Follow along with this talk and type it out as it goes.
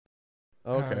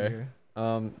Okay.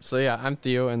 So yeah, I'm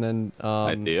Theo, and then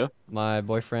Hi, Theo. my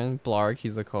boyfriend Blarg,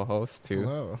 he's a co-host too.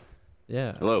 Hello.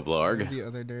 Yeah, Hello, I'm Blarg. the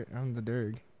other Dirk. I'm the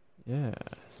Dirk. yeah.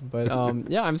 But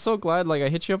yeah, I'm so glad. Like, I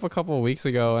hit you up a couple of weeks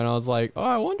ago, and I was like, oh,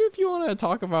 I wonder if you want to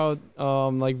talk about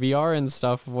like VR and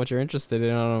stuff, what you're interested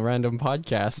in on a random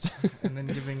podcast. And then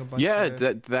giving a bunch Yeah, of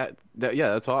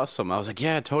that's awesome. I was like,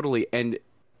 yeah, totally. And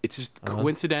it's just Uh-huh.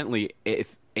 coincidentally,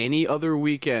 if any other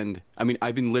weekend, I mean,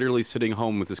 I've been literally sitting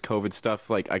home with this COVID stuff,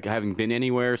 like I haven't been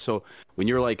anywhere. So when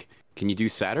you're like, can you do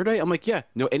Saturday? I'm like, yeah,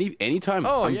 no, anytime,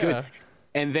 Oh I'm good. yeah.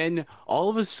 And then all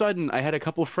of a sudden, I had a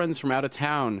couple of friends from out of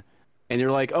town, and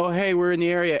they're like, "Oh, hey, we're in the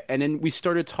area." And then we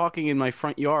started talking in my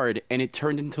front yard, and it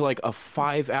turned into like a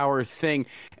 5 hour thing.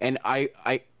 And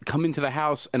I come into the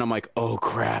house, and I'm like, "Oh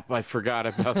crap, I forgot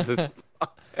about this."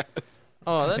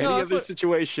 Oh, Any no, other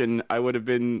situation, I would have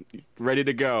been ready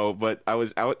to go, but I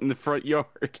was out in the front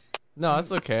yard. no,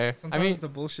 it's okay. I Sometimes mean, the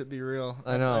bullshit be real.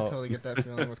 I know. I totally get that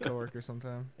feeling with coworkers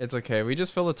sometimes. it's okay. We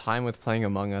just fill the time with playing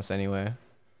Among Us anyway.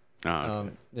 Okay.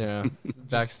 Yeah,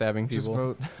 backstabbing Just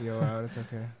people. vote Theo out. It's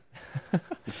okay.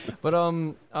 But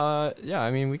yeah, I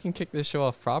mean, we can kick this show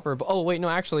off proper. But oh wait, no,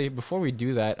 actually, before we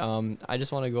do that, I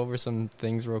just want to go over some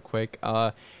things real quick.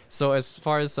 So as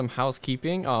far as some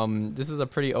housekeeping, this is a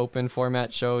pretty open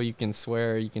format show. You can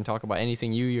swear, you can talk about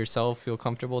anything you yourself feel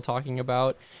comfortable talking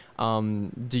about.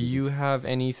 Do you have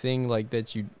anything like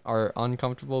that you are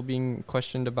uncomfortable being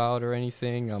questioned about or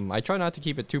anything? I try not to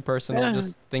keep it too personal, Yeah.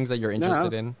 just things that you're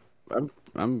interested in.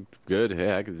 I'm good.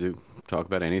 Hey, I could talk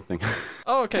about anything.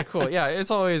 Oh, okay, cool. Yeah,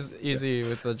 it's always easy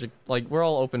with the like we're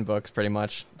all open books pretty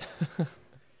much.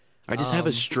 I just have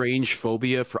a strange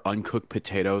phobia for uncooked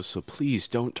potatoes, so please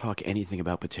don't talk anything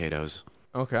about potatoes.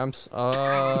 Okay,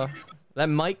 that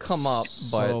might come up,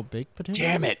 but So baked potatoes.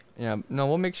 Damn it! yeah, no,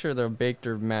 we'll make sure they're baked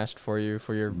or mashed for you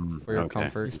for your okay. You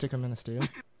comfort. stick them in a stew.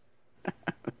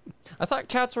 I thought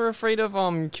cats were afraid of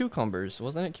cucumbers.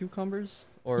 Wasn't it cucumbers?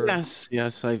 Or Yes.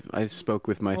 I spoke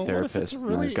with my Well, what if it's therapist, and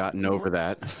really- I've gotten over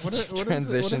that. What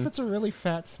Transition. if it's a really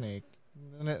fat snake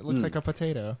and it looks like a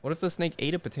potato? what if the snake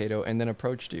ate a potato and then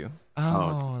approached you?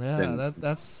 Oh, yeah. then-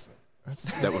 That's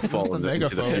That would fall into the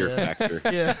fear megaphobia. factor.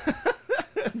 Yeah.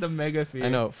 The mega fear. I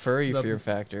know, furry The- fear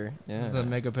factor. Yeah, The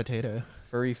mega potato.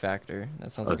 furry factor.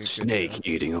 That sounds A like a good snake show.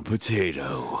 eating a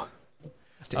potato.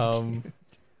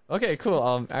 Okay,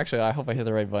 cool. Actually, I hope I hit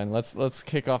the right button. Let's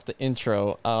kick off the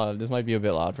intro. This might be a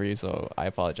bit loud for you, so I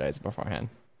apologize beforehand.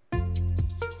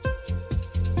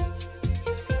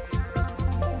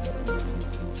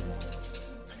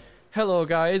 Hello,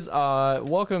 guys.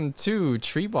 Welcome to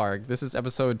Tree Bark. This is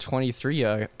episode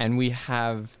 23, and we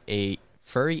have a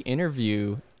furry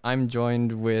interview. I'm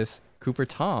joined with Cooper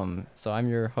Tom, so I'm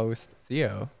your host,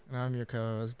 Theo. And I'm your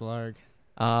co-host, Blarg.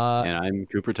 And I'm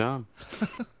Cooper Tom.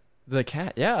 The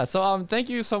cat, yeah. So thank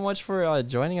you so much for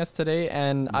joining us today.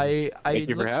 And Thank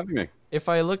you for having me. if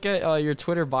I look at your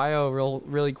Twitter bio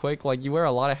really quick, like you wear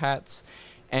a lot of hats,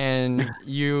 and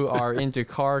you are into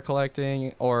car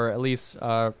collecting or at least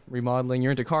remodeling.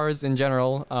 You're into cars in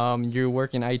general. You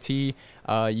work in IT.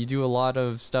 You do a lot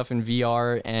of stuff in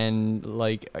VR. And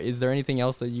like, is there anything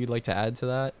else that you'd like to add to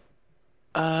that?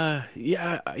 I'm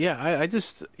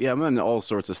in all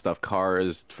sorts of stuff.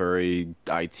 Cars, furry,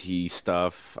 IT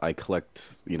stuff. I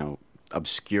collect,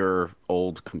 obscure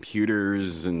old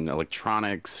computers and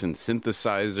electronics and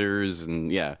synthesizers,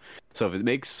 and yeah. So if it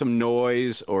makes some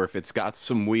noise or if it's got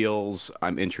some wheels,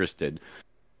 I'm interested.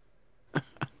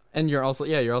 And you're also a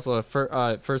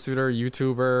fursuiter,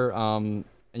 YouTuber, and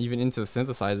even into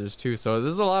synthesizers too. So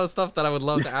there's a lot of stuff that I would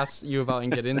love to ask you about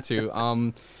and get into.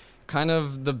 Kind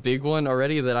of the big one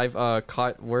already that I've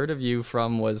caught word of you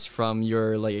from was from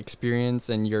your like experience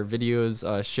and your videos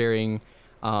sharing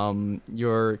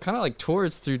your kind of like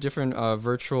tours through different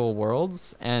virtual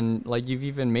worlds, and like you've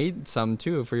even made some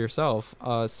too for yourself.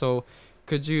 So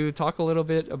could you talk a little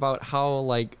bit about how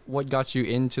like what got you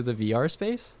into the VR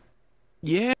space?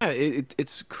 Yeah,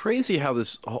 it's crazy how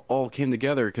this all came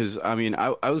together because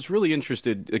I was really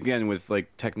interested again with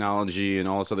like technology and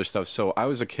all this other stuff. So I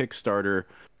was a Kickstarter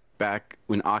back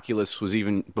when Oculus was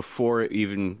even before it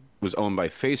even was owned by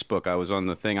Facebook. I was on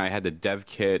the thing. I had the dev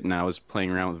kit and I was playing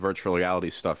around with virtual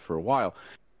reality stuff for a while.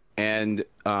 And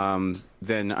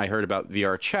then I heard about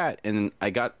VR chat and I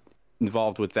got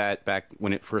involved with that back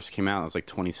when it first came out. It was like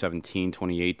 2017,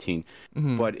 2018.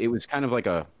 But it was kind of like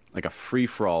a free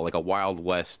for all, like a Wild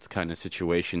West kind of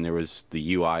situation. There was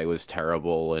the UI was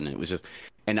terrible and it was just,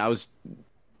 and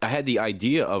I had the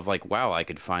idea of like, wow, I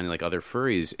could find like other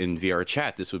furries in VR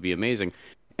chat. This would be amazing.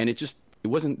 And it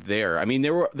wasn't there. I mean,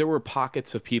 there were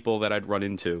pockets of people that I'd run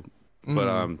into, but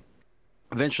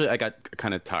eventually I got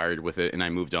kind of tired with it and I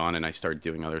moved on and I started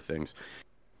doing other things.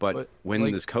 But when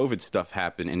like, this COVID stuff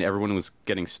happened and everyone was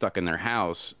getting stuck in their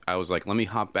house, I was like, let me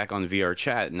hop back on VR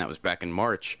chat. And that was back in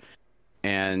March.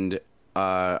 And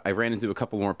I ran into a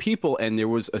couple more people and there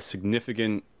was a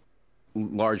significant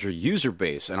larger user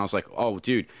base. And I was like, oh,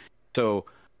 dude. So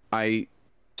I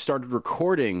started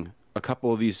recording a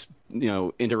couple of these,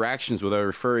 interactions with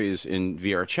other furries in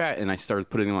VR chat, and I started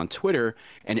putting them on Twitter,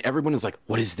 and everyone was like,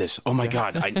 what is this? Oh my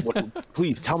God,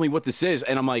 please tell me what this is.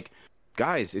 And I'm like,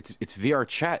 guys, it's VR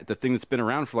chat, the thing that's been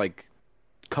around for like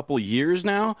a couple years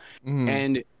now.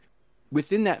 And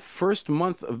within that first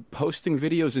month of posting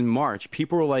videos in March,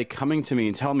 people were like coming to me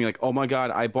and telling me like, oh my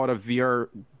God, I bought a VR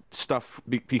stuff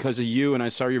because of you, and I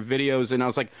saw your videos. And I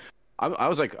was like,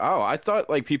 oh, I thought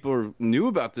like people knew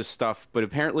about this stuff, but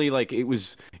apparently like it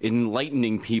was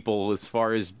enlightening people as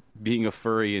far as being a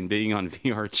furry and being on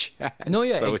VR chat. No,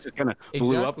 yeah, so it just kind of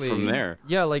blew up from there.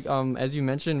 Yeah, like as you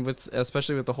mentioned,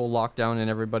 especially with the whole lockdown and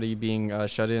everybody being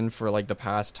shut in for like the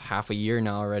past half a year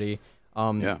now already.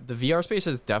 The VR space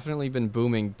has definitely been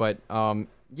booming, but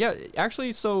yeah,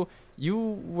 actually, so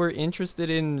you were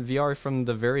interested in VR from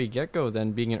the very get-go,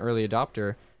 then being an early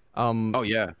adopter. Oh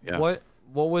yeah.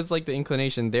 What was like the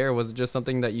inclination there? Was it just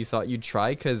something that you thought you'd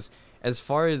try? Because as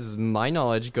far as my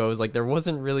knowledge goes, like there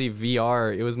wasn't really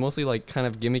VR. It was mostly like kind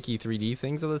of gimmicky 3D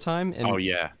things at the time. And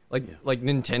like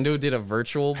Nintendo did a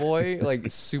Virtual Boy like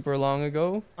super long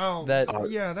ago. Oh,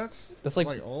 that's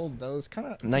like old. That was kind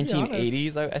of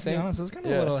 1980s. I think. To be honest, it was kind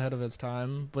of a little ahead of its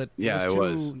time, but it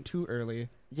was too early.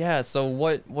 Yeah. So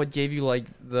what gave you like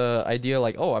the idea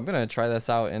like, oh, I'm gonna try this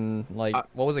out, and like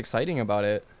what was exciting about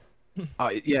it?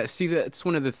 Yeah, see, that's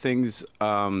one of the things.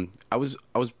 I was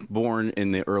born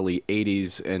in the early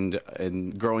 '80s,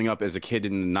 and growing up as a kid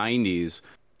in the '90s,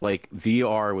 like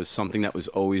VR was something that was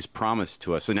always promised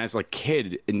to us. And as a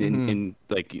kid, in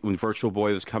like when Virtual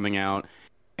Boy was coming out,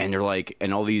 and they're like,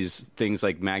 and all these things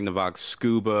like Magnavox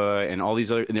Scuba and all these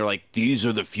other, and they're like, these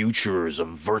are the futures of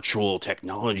virtual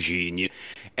technology,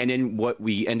 and then what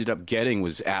we ended up getting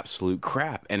was absolute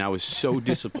crap, and I was so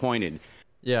disappointed.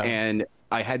 Yeah, and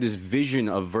I had this vision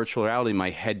of virtual reality in my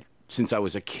head since I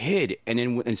was a kid, and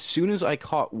then as soon as I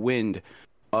caught wind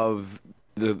of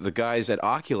the guys at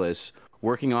Oculus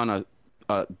working on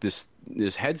this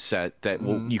headset that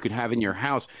you could have in your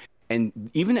house, and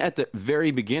even at the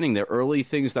very beginning, the early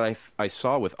things that I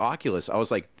saw with Oculus, I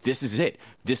was like, this is it.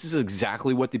 This is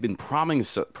exactly what they've been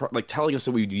promising, like telling us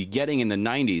that we'd be getting in the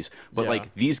 '90s, but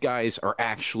like these guys are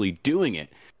actually doing it.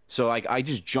 So like I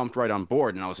just jumped right on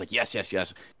board, and I was like, yes.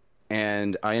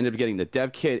 And I ended up getting the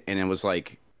dev kit, and it was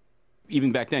like,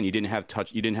 even back then, you didn't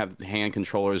have hand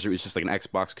controllers. It was just like an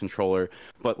Xbox controller.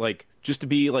 But like, just to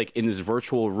be like in this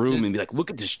virtual room and be like, look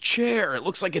at this chair, it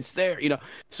looks like it's there,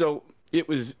 So it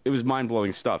was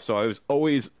mind-blowing stuff. So I was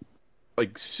always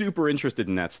like super interested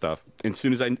in that stuff. And as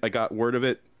soon as I got word of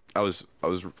it, I was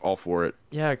all for it.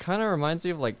 Yeah, it kind of reminds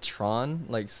me of like Tron,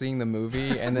 like seeing the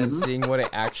movie and then seeing what it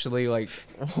actually like.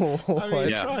 Tron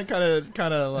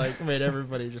kind of like made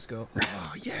everybody just go,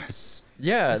 "Oh yes,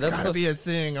 yeah, that's gotta be a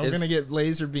thing. I'm gonna get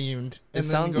laser beamed, and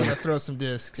then I'm gonna throw some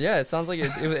discs." Yeah, it sounds like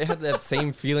it had that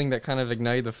same feeling that kind of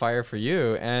ignited the fire for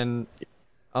you, and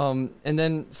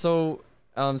then so.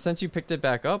 Since you picked it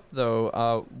back up,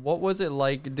 though, what was it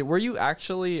like? Were you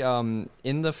actually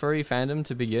in the furry fandom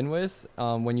to begin with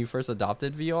when you first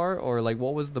adopted VR? Or, like,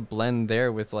 what was the blend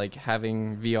there with, like,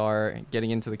 having VR,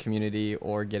 getting into the community,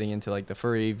 or getting into, like, the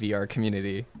furry VR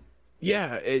community?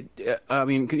 Yeah,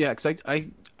 because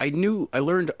I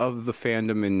learned of the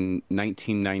fandom in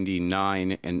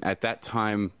 1999, and at that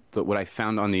time, what I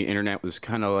found on the internet was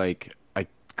kind of like, I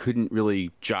couldn't really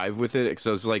jive with it, because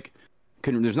I was like,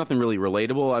 there's nothing really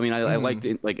relatable. I mean, I liked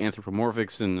it, like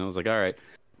anthropomorphics, and I was like, all right,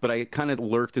 but I kind of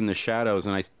lurked in the shadows,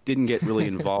 and I didn't get really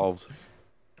involved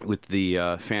with the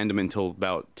fandom until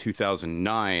about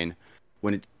 2009,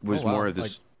 when it was more of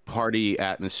this party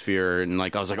atmosphere, and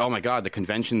like I was like, oh my god, the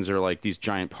conventions are like these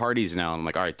giant parties now. And I'm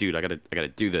like, all right, dude, I gotta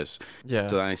do this. Yeah.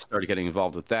 So then I started getting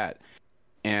involved with that,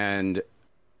 and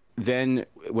then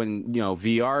when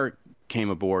VR came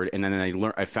aboard, and then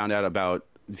I found out about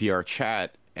VR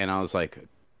chat. And I was like,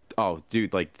 oh,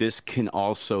 dude, like this can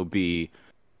also be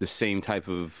the same type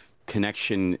of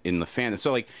connection in the fandom.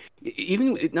 So like,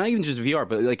 not even just VR,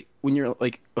 but like when you're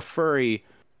like a furry,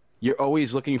 you're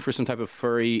always looking for some type of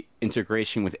furry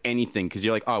integration with anything, because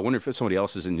you're like, oh, I wonder if somebody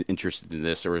else is interested in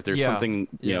this, or if there's something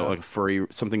like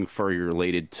something furry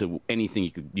related to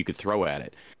anything you could throw at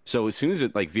it. So as soon as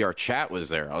it like VR chat was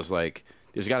there, I was like,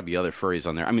 there's got to be other furries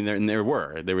on there. I mean, there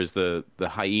was the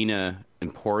Hyena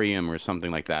Emporium or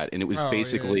something like that, and it was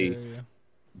basically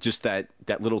just that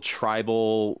little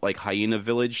tribal like hyena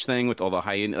village thing with all the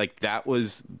hyena, like that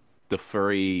was the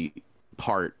furry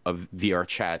part of VR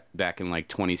chat back in like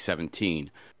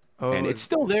 2017. Oh, and it's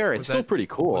still there. It's still pretty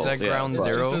cool. Was that Ground It's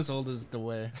Zero? just as old as The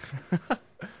Way.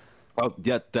 Oh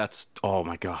yeah, that's oh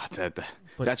my god.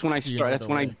 That's when I started. That's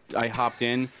when I hopped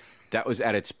in. That was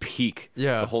at its peak.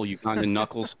 Yeah. The whole Uganda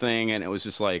Knuckles thing, and it was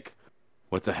just like,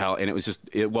 what the hell? And it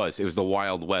was the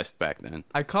Wild West back then.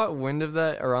 I caught wind of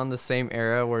that around the same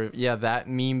era where that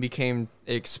meme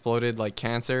exploded like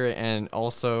cancer, and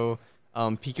also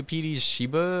Pikapedi's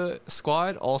Shiba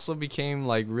Squad also became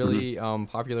like really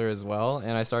popular as well,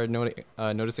 and I started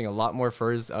noticing a lot more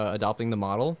furs adopting the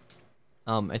model.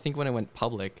 I think when it went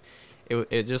public,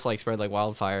 it just like spread like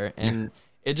wildfire, and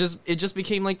it just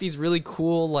became like these really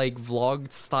cool like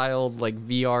vlog styled like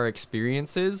VR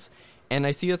experiences. And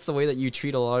I see that's the way that you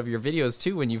treat a lot of your videos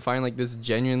too, when you find like this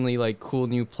genuinely like cool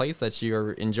new place that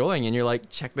you're enjoying, and you're like,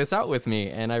 check this out with me.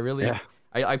 And I really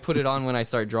I put it on when I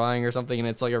start drawing or something, and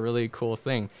it's like a really cool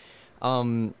thing.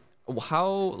 How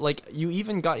like you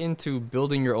even got into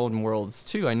building your own worlds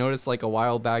too. I noticed like a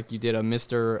while back you did a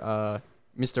Mr.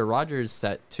 Rogers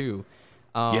set too.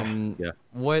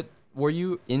 What were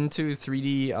you into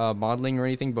 3D modeling or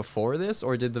anything before this,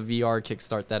 or did the VR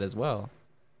kickstart that as well?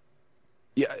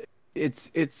 Yeah,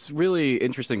 it's really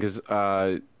interesting because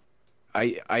I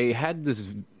had this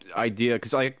idea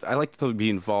because I like to be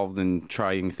involved in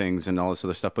trying things and all this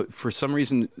other stuff, but for some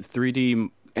reason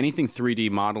anything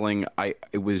 3D modeling,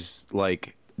 it was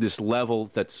like this level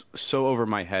that's so over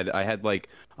my head. I'm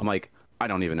like I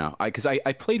don't even know. Because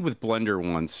I played with Blender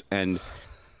once, and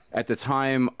at the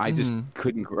time I just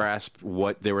couldn't grasp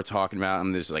what they were talking about,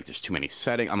 and there's too many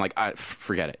settings. I'm like,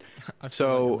 forget it. I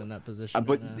feel like I'm in that position.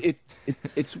 But right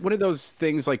it's one of those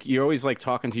things, like you're always like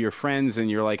talking to your friends, and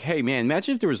you're like, hey man,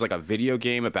 imagine if there was like a video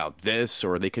game about this,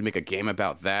 or they could make a game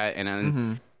about that,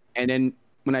 and then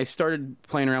when I started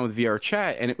playing around with VR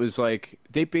chat, and it was like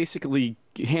they basically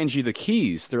hand you the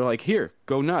keys. They're like, here,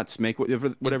 go nuts, make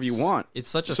whatever you want. It's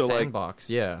such a sandbox.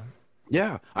 Yeah,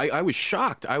 I was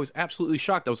shocked. I was absolutely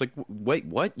shocked. I was like, wait,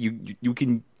 what? You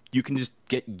can just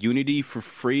get Unity for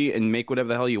free and make whatever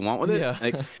the hell you want with it?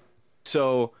 Yeah.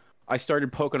 So I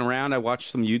started poking around. I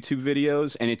watched some YouTube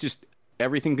videos, and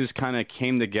everything just kind of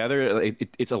came together.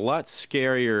 It's a lot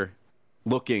scarier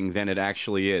looking than it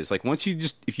actually is. Like if you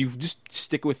just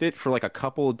stick with it for like a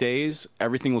couple of days,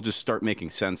 everything will just start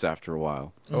making sense after a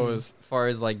while. Oh, as far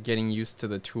as like getting used to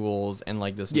the tools and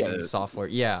like this new software.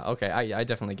 Yeah, okay, I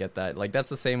definitely get that. Like that's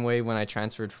the same way when I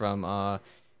transferred from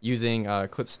using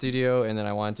Clip Studio, and then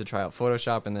I wanted to try out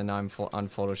Photoshop, and then now I'm on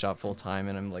Photoshop full time,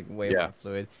 and I'm like way more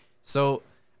fluid. So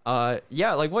like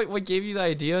what gave you the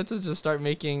idea to just start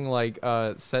making like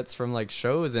sets from like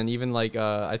shows, and even like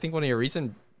I think one of your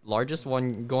recent largest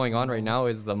one going on right now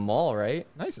is the mall, right?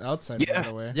 Nice outside, by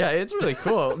the way. Yeah, it's really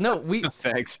cool. No,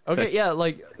 Thanks. Okay, yeah,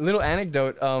 like little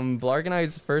anecdote. Blarg and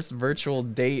I's first virtual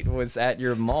date was at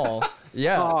your mall.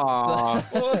 Yeah.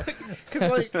 Well, because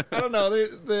like I don't know,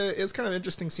 it's kind of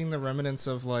interesting seeing the remnants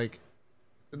of like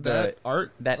that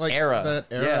art, that like, era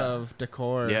of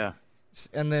decor. Yeah.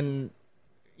 And then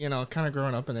kind of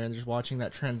growing up in there and just watching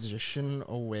that transition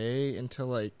away into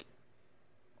like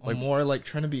more like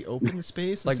trying to be open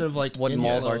space like instead of like what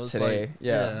malls are today. Like,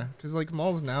 yeah, because like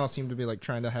malls now seem to be like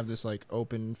trying to have this like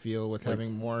open feel with like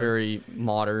having more very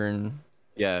modern.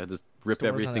 Yeah, just rip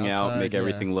everything out, make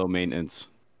everything low maintenance.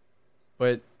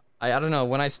 But I don't know.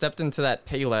 When I stepped into that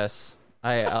Payless,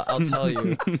 I'll tell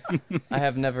you, I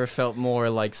have never felt more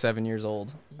like 7 years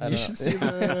old. You should see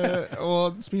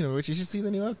well, speaking of which, you should see the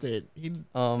new update. He put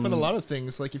a lot of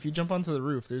things. Like if you jump onto the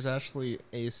roof, there's actually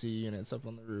AC units up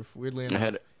on the roof. Weirdly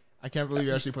enough, I can't believe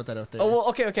you actually put that out there. Oh well,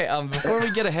 okay. Before we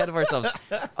get ahead of ourselves,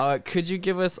 could you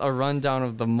give us a rundown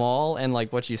of the mall and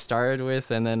like what you started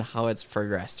with, and then how it's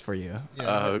progressed for you?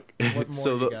 Yeah, what more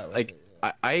so you got with it?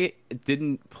 I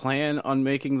didn't plan on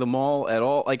making the mall at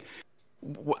all. Like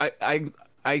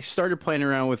I started playing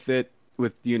around with it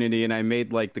with Unity, and I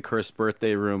made like the cursed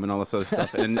birthday room and all this other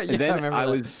stuff, and, and then I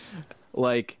was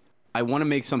like, I want to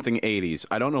make something 80s.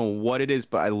 I don't know what it is,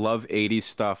 but I love 80s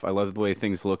stuff. I love the way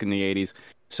things look in the 80s.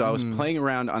 So I was playing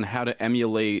around on how to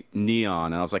emulate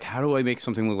neon, and I was like, how do I make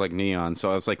something look like neon?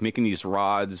 So I was like making these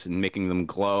rods and making them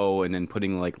glow, and then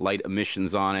putting like light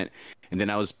emissions on it. And then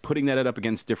I was putting that up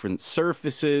against different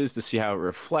surfaces to see how it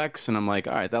reflects. And I'm like,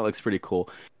 all right, that looks pretty cool.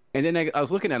 And then I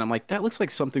was looking at it, I'm like, that looks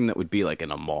like something that would be like in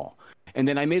a mall. And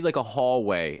then I made like a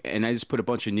hallway, and I just put a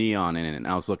bunch of neon in it, and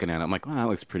I was looking at it, I'm like, oh, that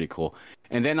looks pretty cool.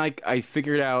 And then I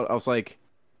figured out, I was like,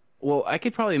 well, I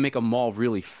could probably make a mall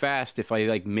really fast if I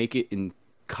like make it in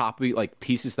copy like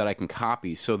pieces that I can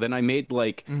copy. So then I made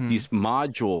like these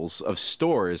modules of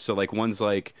stores. So like one's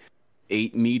like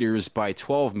 8 meters by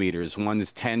 12 meters,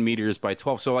 one's 10 meters by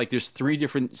 12. So like there's 3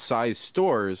 different size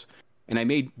stores, and I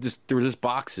made this. There were just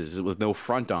boxes with no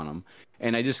front on them,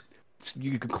 and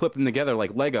you could clip them together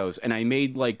like Legos, and I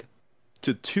made like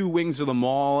to 2 wings of the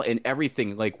mall and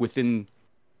everything like within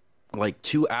like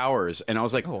 2 hours. And I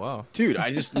was like, oh wow, dude,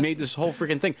 I just made this whole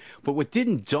freaking thing. But what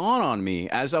didn't dawn on me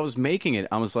as I was making it,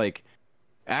 I was like,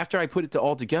 after I put it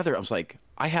all together, I was like,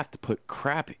 I have to put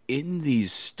crap in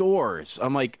these stores.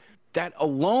 I'm like, that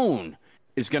alone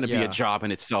is going to be a job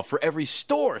in itself for every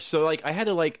store. So like I had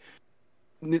to like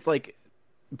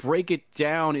break it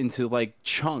down into like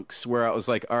chunks where I was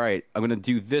like, all right, I'm going to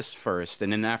do this first.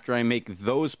 And then after I make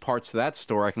those parts of that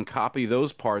store, I can copy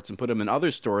those parts and put them in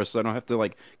other stores, so I don't have to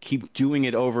like keep doing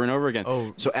it over and over again.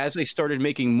 Oh. So as I started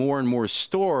making more and more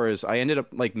stores, I ended up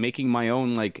like making my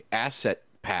own like asset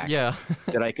pack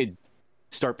that I could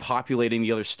start populating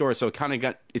the other stores. So it kind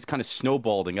of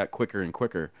snowballed and got quicker and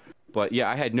quicker. But yeah,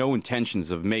 I had no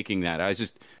intentions of making that. I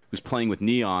just was playing with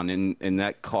Neon, and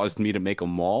that caused me to make a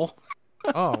mall.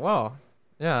 Oh wow,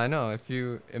 yeah, I know. If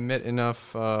you emit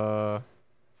enough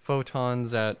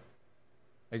photons at,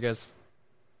 I guess,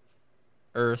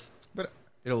 Earth, but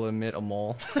it'll emit a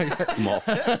mall. Mall.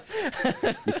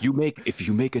 If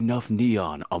you make enough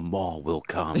neon, a mall will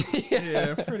come.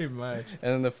 Yeah, pretty much.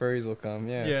 And then the furries will come.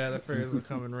 Yeah. Yeah, the furries will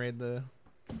come and raid the.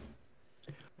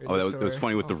 It was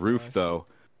funny with the roof though.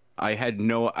 I had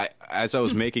as I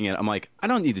was making it, I'm like, I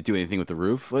don't need to do anything with the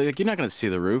roof. Like, you're not gonna see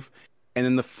the roof. And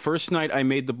then the first night I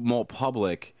made the mall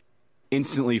public,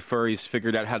 instantly furries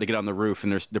figured out how to get on the roof,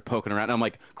 and they're poking around. And I'm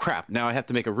like, crap, now I have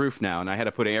to make a roof now. And I had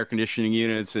to put air conditioning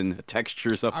units and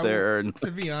textures up there. And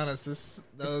to be honest,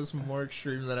 that was more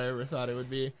extreme than I ever thought it would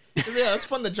be. Yeah, it's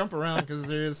fun to jump around because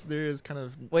there is kind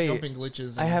of jumping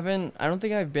glitches. I don't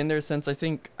think I've been there since I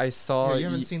think I saw you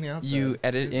haven't seen the outside. You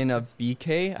edit in a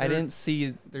BK. I didn't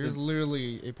see. There's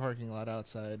literally a parking lot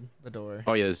outside the door.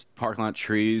 Oh yeah, there's parking lot,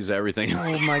 trees, everything.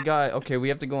 Oh my god. Okay, we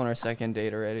have to go on our second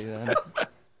date already then.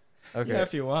 Okay. Yeah,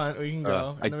 if you want, we can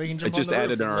go. And then we can jump I just on the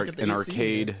added roof an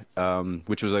arcade,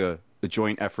 which was a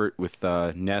joint effort with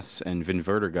Ness and Vin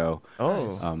Vertigo.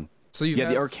 Oh. So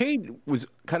the arcade was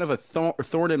kind of a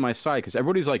thorn in my side because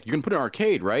everybody's like, "You're gonna put an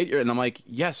arcade, right?" And I'm like,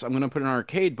 "Yes, I'm gonna put an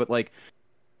arcade, but like,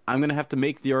 I'm gonna have to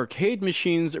make the arcade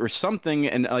machines or something,"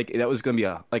 and like that was gonna be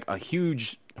a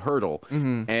huge hurdle.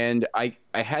 Mm-hmm. And I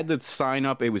had to sign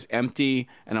up. It was empty,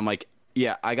 and I'm like,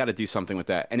 "Yeah, I got to do something with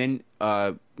that." And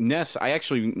then Ness, I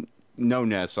actually know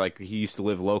Ness, like he used to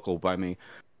live local by me,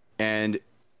 and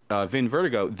Vin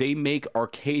Vertigo, they make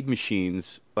arcade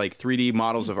machines, like 3D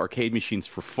models of arcade machines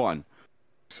for fun.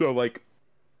 So like,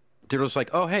 they're just like,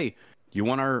 "Oh hey, you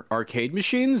want our arcade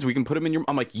machines? We can put them in your."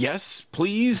 I'm like, "Yes,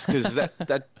 please," because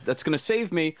that's gonna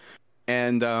save me.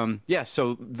 And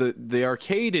so the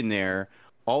arcade in there,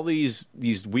 all these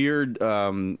weird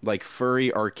like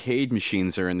furry arcade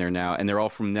machines are in there now, and they're all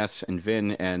from Ness and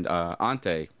Vin, and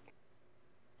Ante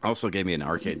also gave me an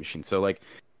arcade machine. So like,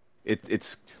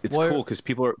 it's cool because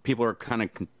people are kind of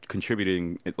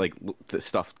contributing like the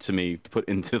stuff to me to put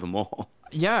into the mall.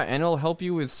 Yeah, and it'll help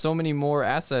you with so many more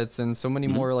assets and so many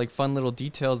more like fun little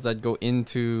details that go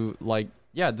into like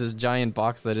this giant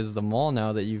box that is the mall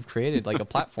now that you've created, like a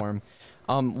platform.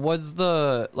 Was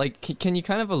the like can you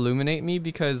kind of illuminate me,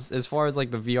 because as far as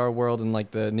like the VR world and like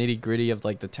the nitty-gritty of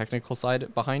like the technical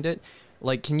side behind it,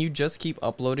 like can you just keep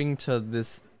uploading to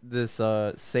this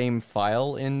same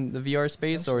file in the VR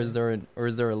space, or is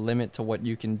there a limit to what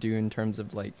you can do in terms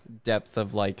of like depth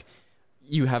of like,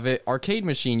 you have an arcade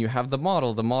machine, you have the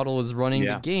model is running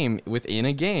the game within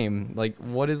a game, like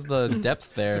what is the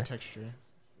depth there? It's a texture.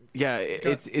 Yeah,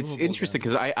 it's interesting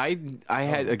because I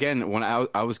had, again, when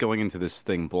I was going into this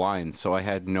thing blind, so I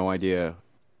had no idea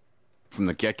from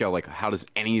the get-go like how does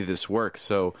any of this work.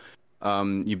 So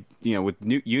you know with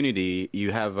Unity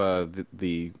you have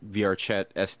the VRChat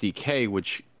SDK,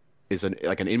 which is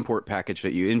like an import package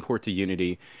that you import to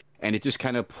Unity, and it just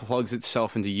kind of plugs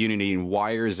itself into Unity and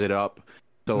wires it up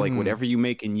so like whatever you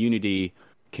make in Unity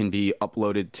can be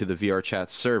uploaded to the VRChat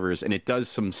servers, and it does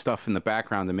some stuff in the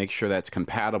background to make sure that's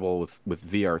compatible with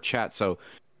VRChat. So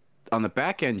on the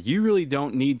back end, you really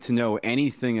don't need to know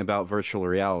anything about virtual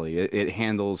reality. It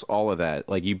handles all of that.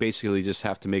 Like you basically just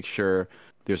have to make sure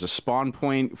there's a spawn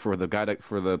point for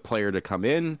the player to come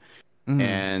in,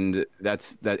 and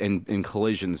that's that in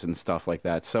collisions and stuff like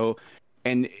that. So,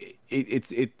 and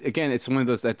it again, it's one of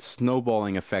those, that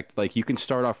snowballing effect. Like you can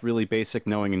start off really basic,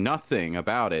 knowing nothing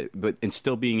about it, and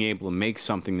still being able to make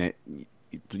something that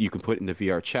you can put into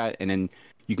VR chat, and then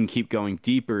you can keep going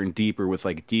deeper and deeper with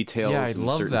like details and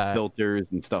certain filters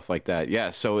and stuff like that. Yeah,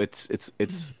 so it's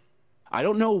I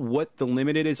don't know what the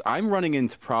limit is. I'm running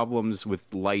into problems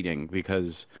with lighting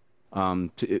because to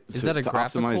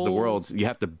optimize the worlds, you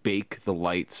have to bake the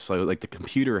lights. So like the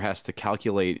computer has to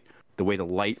calculate the way the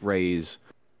light rays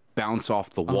bounce off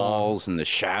the walls and the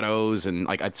shadows and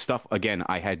like stuff again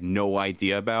I had no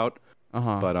idea about.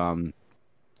 But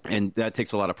and that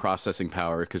takes a lot of processing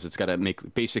power because it's got to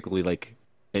make basically like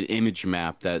an image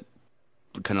map that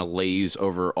kind of lays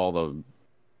over all the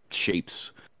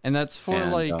shapes. And that's for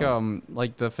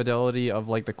like the fidelity of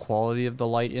like the quality of the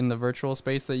light in the virtual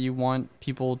space that you want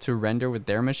people to render with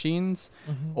their machines,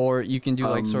 or you can do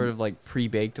like sort of like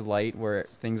pre-baked light where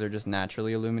things are just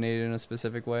naturally illuminated in a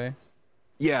specific way.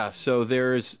 Yeah, so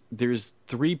there's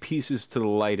 3 pieces to the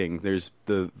lighting. There's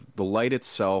the light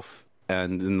itself,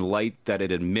 and then the light that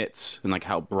it emits, and like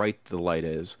how bright the light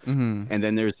is, and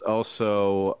then there's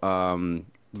also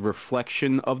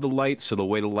reflection of the light, so the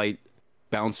way the light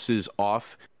bounces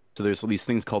off. So there's these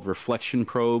things called reflection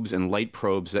probes and light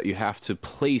probes that you have to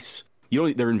place.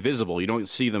 They're invisible. You don't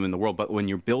see them in the world, but when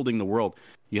you're building the world,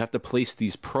 you have to place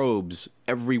these probes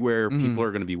everywhere people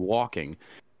are going to be walking.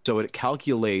 So it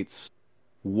calculates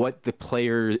what the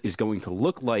player is going to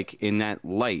look like in that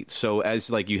light. So as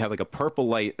like you have like a purple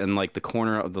light in like the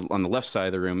corner of on the left side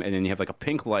of the room, and then you have like a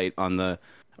pink light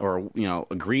or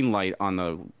a green light on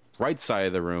the right side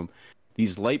of the room.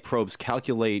 These light probes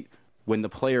calculate when the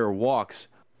player walks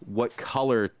what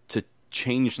color to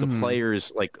change the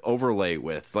player's like overlay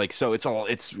with. Like, so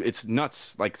it's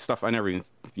nuts, like stuff I never even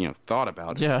thought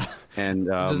about. Yeah. And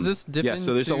does this dip into...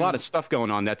 so there's a lot of stuff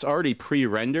going on that's already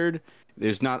pre-rendered.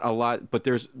 There's not a lot, but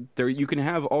there you can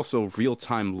have also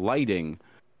real-time lighting,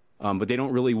 but they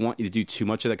don't really want you to do too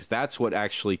much of that because that's what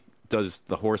actually does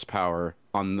the horsepower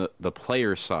on the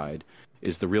player side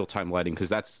is the real-time lighting,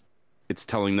 because it's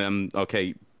telling them,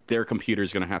 okay, their computer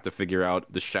is going to have to figure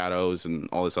out the shadows and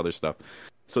all this other stuff.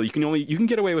 So you can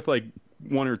get away with like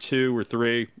 1 or 2 or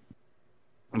 3,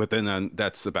 but then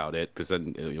that's about it, because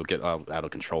then you'll get out of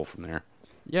control from there.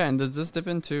 Yeah, and does this dip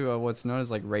into what's known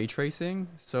as like ray tracing?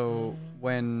 So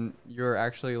when you're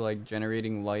actually like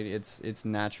generating light, it's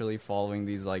naturally following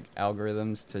these like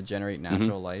algorithms to generate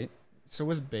natural light. So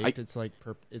with baked, it's like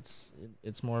it's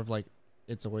more of like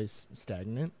it's always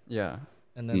stagnant. Yeah.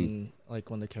 And then, like,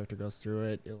 when the character goes through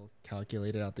it, it'll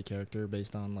calculate it out the character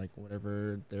based on, like,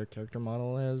 whatever their character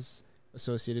model has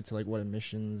associated to, like, what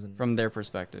emissions. And from their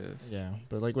perspective. Yeah.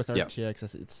 But, like, with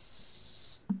RTX,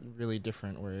 it's really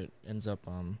different where it ends up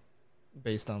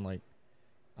based on, like,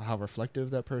 how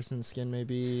reflective that person's skin may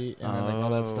be and then, like,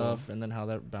 all that stuff, and then how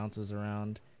that bounces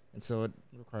around. And so it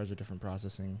requires a different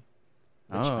processing.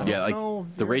 Yeah, like,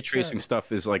 the ray tracing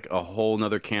stuff is, like, a whole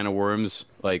nother can of worms.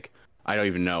 Like, I don't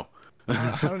even know.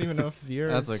 I don't even know if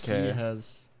VRC okay.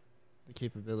 has the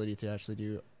capability to actually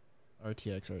do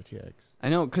RTX. I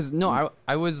know, because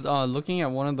I was looking at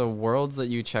one of the worlds that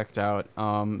you checked out.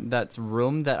 That's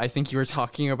room that I think you were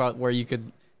talking about, where you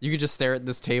could just stare at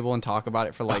this table and talk about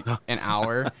it for like an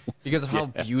hour because of how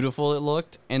beautiful it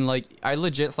looked, and like I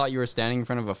legit thought you were standing in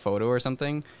front of a photo or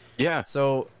something. Yeah.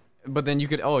 So. But then you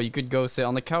could go sit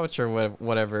on the couch or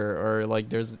whatever, or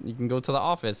like you can go to the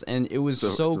office, and it was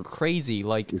so crazy.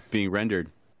 Like it's being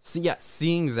rendered.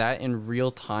 Seeing that in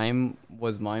real time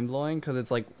was mind blowing, because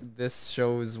it's like this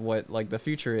shows what like the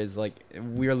future is. Like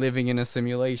we're living in a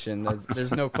simulation.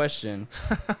 There's no question.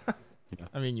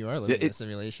 I mean, you are living in a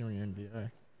simulation when you're in VR.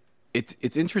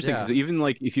 It's interesting because even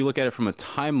like if you look at it from a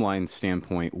timeline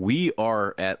standpoint, we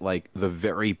are at like the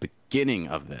very beginning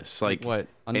of this. Like what?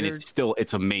 And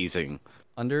it's amazing.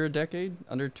 Under a decade?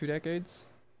 Under 2 decades?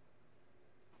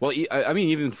 Well, I mean,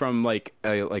 even from like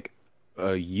a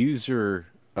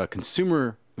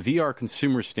consumer VR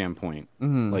consumer standpoint,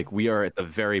 like we are at the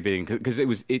very beginning, because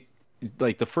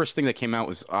like the first thing that came out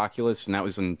was Oculus, and that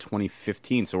was in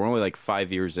 2015. So we're only like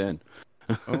 5 years in.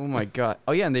 Oh my god!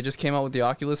 Oh yeah, and they just came out with the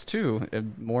Oculus 2, a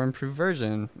more improved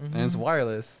version, and it's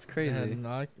wireless. It's crazy. They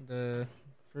had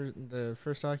the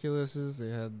first Oculuses. They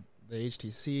had the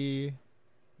HTC,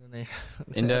 then they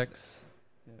Index.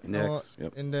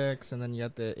 Index, and then you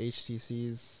got the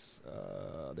HTCs.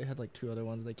 They had like 2 other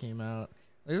ones that came out.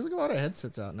 There's like a lot of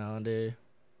headsets out nowadays.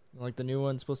 Like the new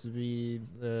one's supposed to be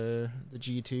the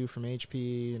G2 from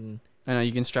HP, and I know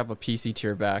you can strap a PC to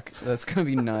your back. That's gonna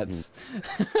be nuts.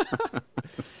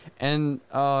 And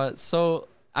so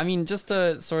I mean, just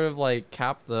to sort of like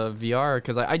cap the VR,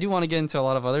 because I do want to get into a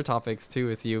lot of other topics too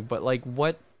with you. But like,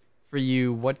 what do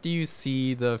you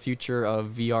see the future of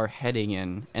VR heading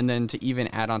in? And then to even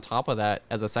add on top of that,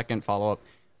 as a second follow up,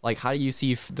 like how do you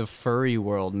see the furry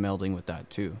world melding with that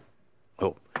too?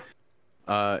 Oh,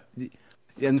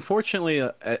 unfortunately,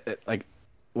 like,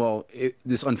 well,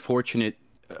 this unfortunate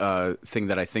thing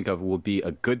that I think of will be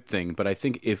a good thing. But I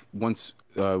think if once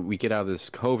we get out of this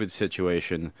COVID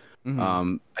situation,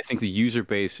 I think the user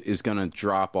base is gonna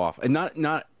drop off, and not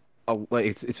like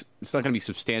it's not gonna be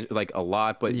substantial like a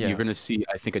lot, but you're gonna see,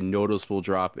 I think, a noticeable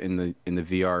drop in the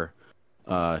VR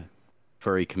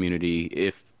furry community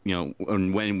if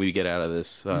when we get out of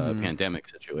this pandemic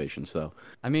situation. So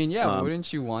I mean,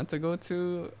 wouldn't you want to go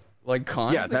to like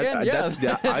cons again?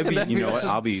 I'd be, you know what,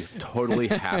 I'll be totally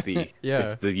happy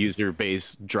if the user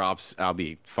base drops. I'll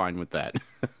be fine with that.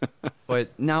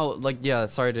 But now, like,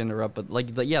 sorry to interrupt, but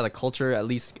like, the culture at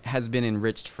least has been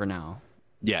enriched for now.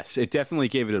 Yes, it definitely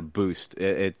gave it a boost.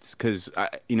 It's because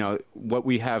what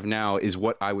we have now is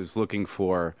what I was looking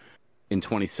for in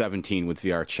 2017 with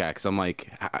VR chat. 'Cause I'm like,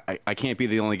 I can't be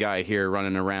the only guy here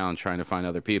running around trying to find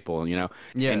other people, Yeah.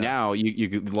 And now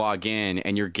you log in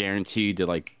and you're guaranteed to,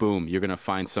 like, boom, you're gonna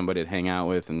find somebody to hang out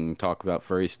with and talk about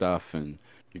furry stuff, and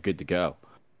you're good to go.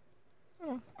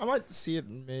 I might see it.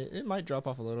 It might drop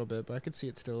off a little bit, but I could see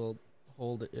it still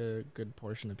hold a good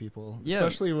portion of people. Yeah.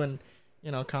 Especially when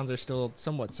cons are still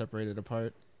somewhat separated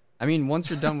apart. I mean, once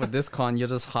you're done with this con, you'll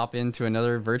just hop into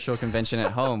another virtual convention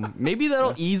at home. Maybe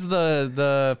that'll ease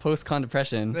the post-con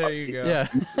depression. There you go. Yeah.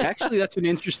 Actually, that's an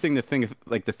interesting to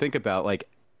think about. Like,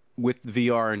 with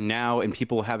VR now and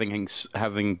people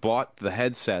having bought the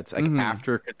headsets, like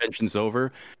after convention's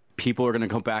over, people are going to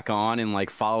go back on and,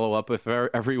 like, follow up with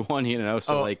everyone,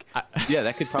 so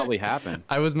that could probably happen.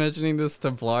 I was mentioning this to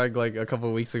Blog like a couple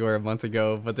of weeks ago or a month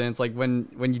ago, but then it's like when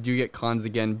you do get cons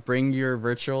again, bring your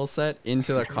virtual set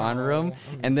into the con room,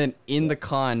 and then in the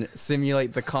con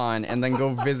simulate the con, and then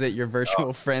go visit your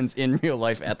virtual friends in real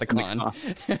life at the con.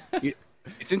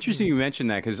 It's interesting you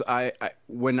mentioned that, because I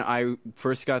when I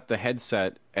first got the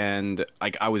headset and,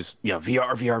 like, I was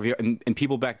VR, and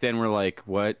people back then were like,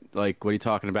 what are you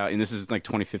talking about? And this is like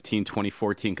 2015,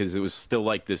 2014, because it was still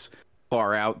like this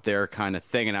far out there kind of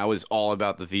thing, and I was all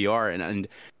about the VR, and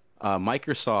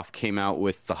Microsoft came out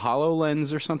with the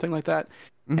HoloLens or something like that,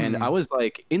 and I was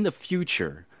like, in the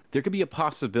future, there could be a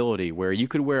possibility where you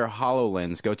could wear a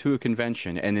HoloLens, go to a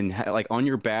convention, and then like on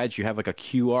your badge you have like a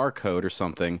QR code or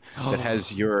something that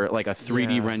has your, like, a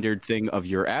 3D rendered thing of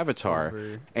your avatar,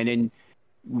 and then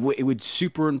it would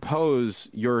superimpose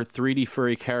your 3D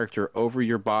furry character over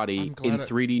your body in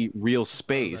 3D real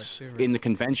space in the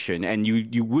convention, and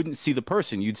you wouldn't see the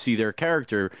person, you'd see their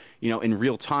character, in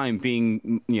real time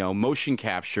being, motion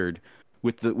captured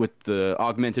with the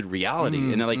augmented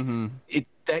reality, and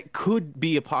that could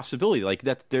be a possibility. Like,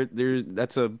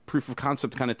 that's a proof of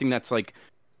concept kind of thing. That's like,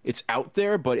 it's out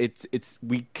there, but it's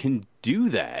we can do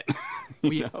that.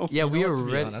 We are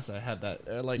ready. Honest, I had that.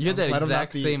 You had that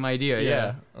exact same idea.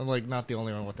 Yeah, I'm like not the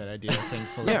only one with that idea.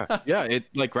 Thankfully. yeah. It,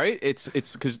 like, right. It's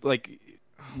because, like,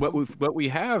 what we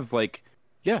have, like,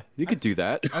 yeah, you could do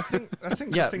that. I think the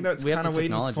thing that's kind of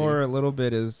waiting for a little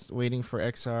bit is waiting for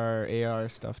XR, AR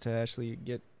stuff to actually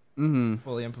get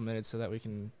fully implemented, so that we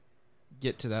can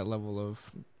get to that level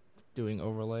of doing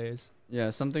overlays.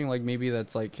 Yeah, something like maybe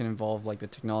that's like can involve like the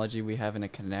technology we have in a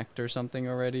Kinect or something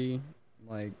already.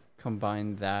 Like,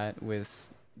 combine that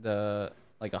with the,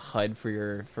 like, a HUD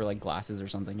for like glasses or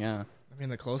something. Yeah. I mean,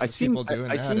 the closest people doing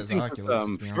that is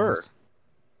Oculus. Fur.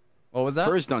 What was that?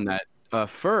 Fur's done that.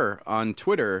 Fur on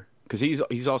Twitter, because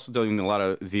he's also doing a lot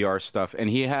of VR stuff, and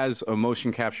he has a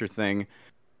motion capture thing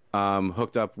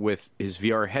hooked up with his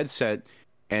VR headset,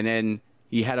 and then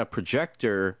he had a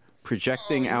projector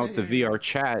projecting out the VR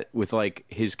chat with, like,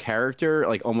 his character,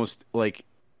 like, almost like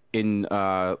in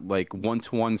like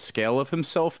 1-to-1 scale of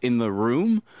himself in the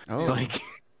room. Like,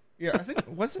 I think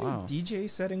wasn't he DJ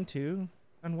setting too?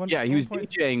 He was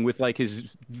DJing with, like,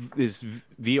 his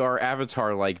VR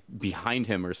avatar, like, behind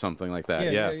him or something like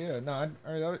that. Yeah. No,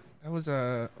 that was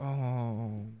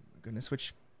goodness,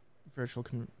 which virtual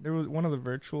there was one of the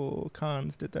virtual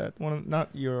cons did that.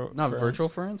 Not Virtual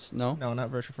Ferns? No, not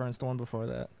Virtual Ferns. The one before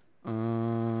that.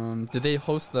 Did they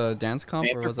host the dance comp,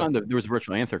 or was that? There was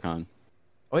Virtual Anthrocon.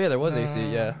 Oh yeah, there was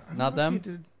AC. Yeah, not them.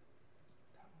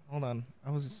 Hold on,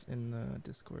 I was in the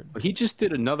Discord. He just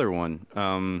did another one.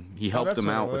 He helped them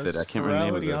out with it. I can't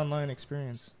remember the name of it. Online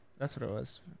experience. That's what it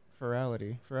was.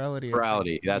 Ferality.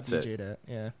 That's it. DJ'd at.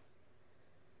 Yeah.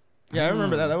 Yeah, I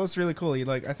remember that. That was really cool.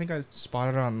 I think I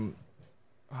spotted on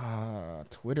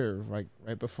Twitter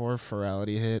right before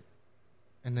Ferality hit,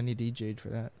 and then he DJ'd for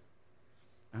that.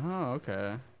 Oh,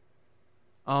 okay.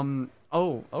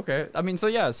 Okay. I mean, so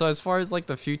as far as, like,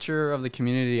 the future of the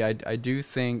community, I do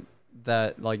think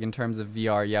that like in terms of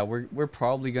VR, yeah, we're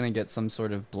probably gonna get some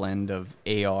sort of blend of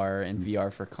AR and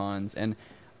VR for cons. And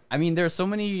I mean, there's so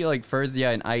many like firms,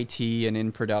 yeah, in IT and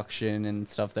in production and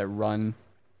stuff that run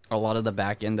a lot of the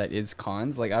back end that is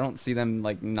cons. Like I don't see them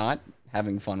like not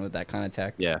having fun with that kind of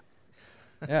tech. Yeah.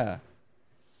 Yeah.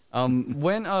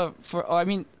 When I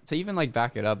mean, to even like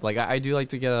back it up, like I do like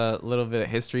to get a little bit of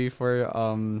history for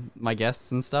my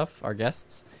guests and stuff, our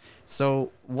guests.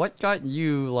 So what got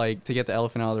you like to get the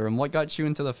elephant out of the room? What got you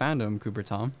into the fandom, Cooper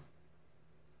Tom?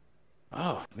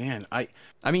 Oh man, I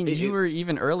mean, you were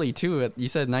even early too. You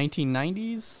said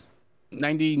 1990s.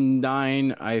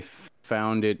 99. I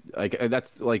found it like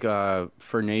that's like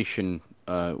Furnation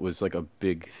was like a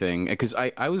big thing because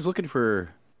I was looking for.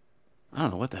 I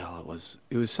don't know what the hell it was.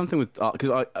 It was something with because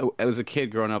I as a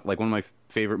kid growing up, like one of my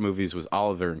favorite movies was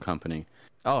Oliver and Company.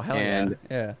 Oh hell and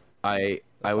yeah! I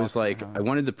was like I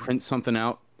wanted to print something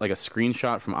out like a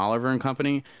screenshot from Oliver and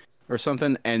Company or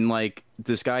something, and like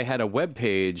this guy had a web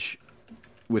page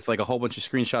with like a whole bunch of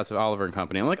screenshots of Oliver and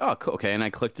Company. I'm like, oh cool, okay, and I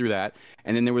clicked through that,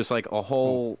 and then there was like a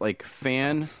whole like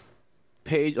fan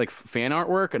page, like fan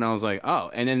artwork, and I was like, oh,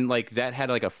 and then like that had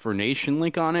like a Furnation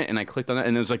link on it, and I clicked on that,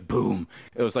 and it was like boom,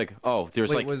 it was like, oh,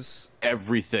 there's like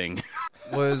everything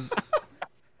was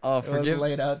forgive, was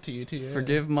laid out to you too. Yeah.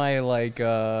 Forgive my like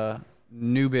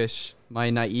noobish, my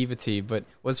naivety, but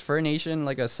was Furnation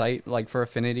like a site like for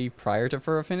Affinity prior to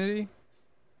For Affinity?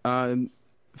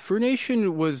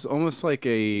 Furnation was almost like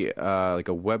a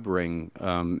web ring.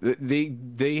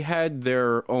 They had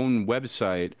their own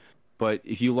website. But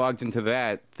if you logged into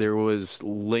that, there was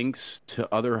links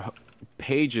to other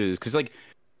pages. Because, like,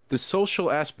 the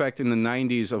social aspect in the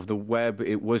 90s of the web,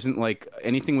 it wasn't like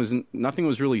nothing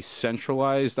was really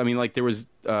centralized. I mean, like, there was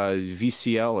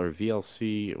VCL or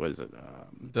VLC. What is it?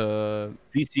 The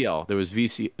VCL. There was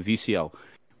VCL,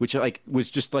 which, like, was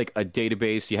just, like, a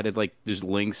database. You had to, like, there's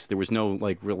links. There was no,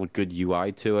 like, real good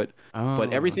UI to it. Oh.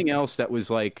 But everything else that was,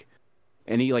 like,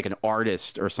 any like an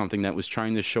artist or something that was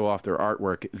trying to show off their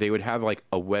artwork, they would have like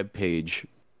a web page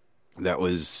that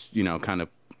was, you know, kind of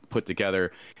put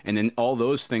together, and then all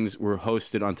those things were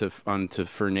hosted onto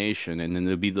Furnation, and then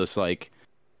there'd be this like,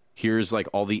 here's like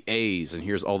all the A's and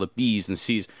here's all the B's and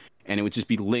C's, and it would just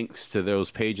be links to those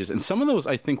pages, and some of those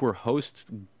I think were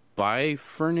hosted by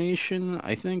Furnation.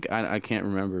 I think I can't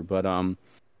remember, but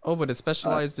but it's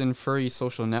specialized in furry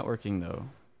social networking though.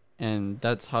 And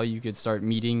that's how you could start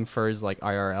meeting furs like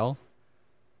IRL.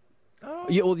 Oh,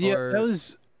 yeah, well, yeah, that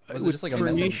was it just like a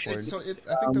message board?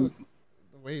 I think the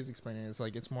way he's explaining it is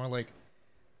like it's more like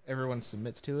everyone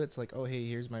submits to it. It's like, oh hey,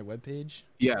 here's my webpage.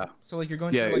 Yeah. So like you're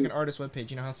going to like an artist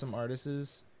webpage. You know how some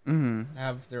artists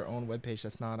have their own webpage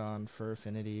that's not on For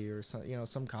Affinity or some, you know,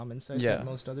 some common site that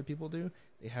most other people do.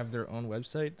 They have their own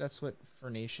website. That's what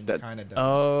Furnation kind of does.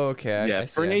 Oh, okay. Yeah,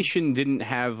 Furnation didn't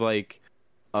have like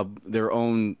their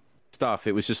own stuff.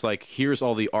 It was just like, here's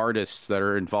all the artists that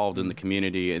are involved in the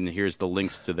community, and here's the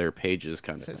links to their pages,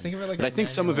 kind of thing. Think of it like but I think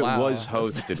some of it was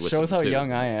hosted. With shows how too.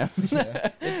 Young I am. Yeah.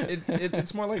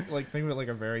 It's more like think of it like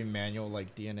a very manual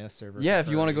like DNS server. Yeah, if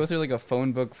you want to go through like a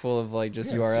phone book full of like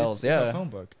just URLs, it's a phone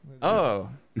book. Oh,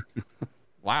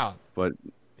 wow. But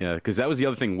yeah, because that was the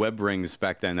other thing. Web rings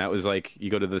back then. That was like,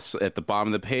 you go to this at the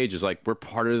bottom of the page is like, we're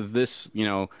part of this, you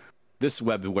know, this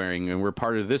web ring, and we're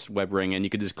part of this web ring, and you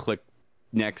could just click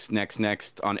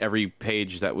next on every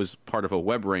page that was part of a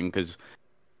web ring, because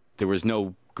there was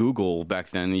no Google back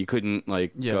then. You couldn't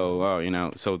like go, oh, you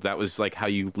know, so that was like how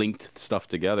you linked stuff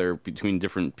together between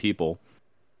different people.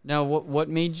 Now, what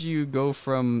made you go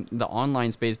from the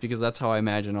online space, because that's how I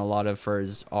imagine a lot of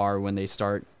furs are when they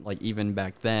start, like even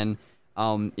back then,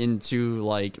 into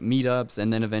like meetups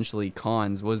and then eventually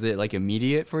cons? Was it like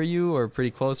immediate for you or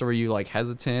pretty close, or were you like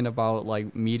hesitant about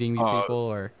like meeting these people?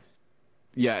 Or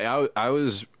yeah, I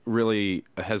was really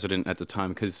hesitant at the time,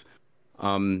 because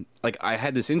like I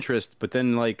had this interest, but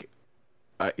then like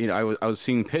I was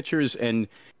seeing pictures, and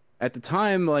at the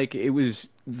time like it was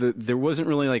there wasn't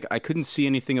really like, I couldn't see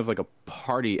anything of like a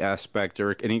party aspect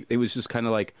or any. It was just kind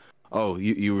of like, oh,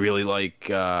 you really like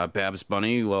Babs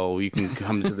Bunny? Well, you can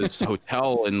come to this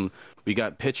hotel and we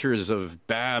got pictures of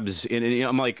Babs. And you know,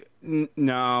 I'm like,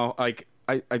 no, like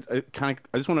I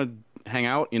just want to hang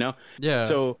out, you know? Yeah.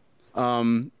 So I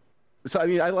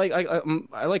mean, I like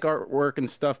artwork and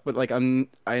stuff, but like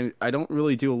I don't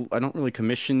really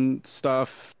commission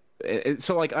stuff.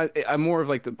 So like I'm more of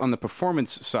like on the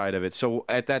performance side of it. So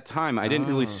at that time, I didn't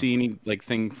really see any like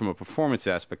thing from a performance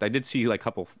aspect. I did see like a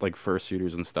couple like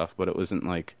fursuiters and stuff, but it wasn't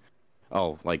like,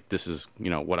 oh, like this is,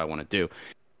 you know, what I want to do.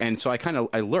 And so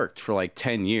I lurked for like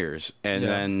 10 years, and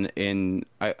then and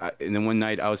then one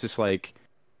night I was just like,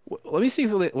 Let me see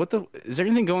is there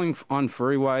anything going on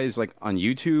furry wise like on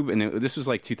YouTube? And this was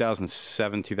like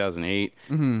 2007, 2008,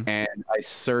 Mm-hmm. and I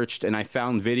searched and I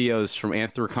found videos from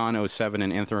Anthrocon '07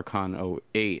 and Anthrocon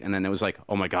 '08, and then it was like,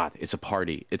 oh my God, it's a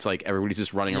party. It's like everybody's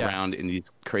just running Yeah. around in these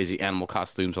crazy animal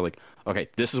costumes. I'm like, okay,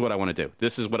 this is what I want to do.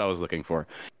 This is what I was looking for.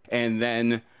 And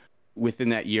then within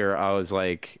that year, I was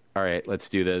like, all right, let's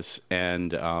do this.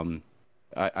 And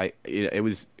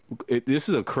this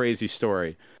is a crazy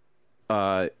story.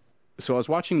 So I was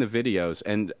watching the videos,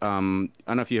 and I don't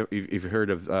know if you've heard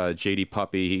of JD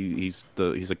Puppy. He's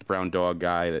like the brown dog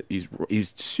guy. That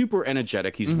he's super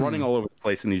energetic. He's running all over the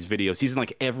place in these videos. He's in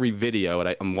like every video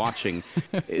that I'm watching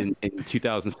in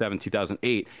 2007,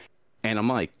 2008, and I'm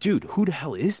like, dude, who the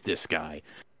hell is this guy?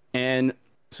 And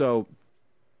so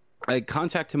I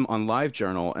contact him on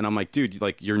LiveJournal, and I'm like, dude,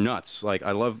 like you're nuts. Like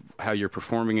I love how you're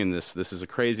performing in this. This is a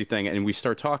crazy thing. And we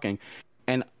start talking,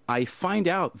 and I find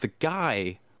out the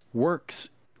guy works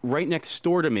right next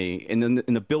door to me in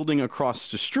the building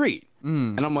across the street.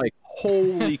 And I'm like,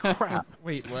 holy crap.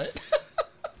 Wait, what?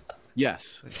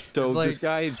 Yes. So It's like, this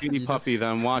guy, JD Puppy, that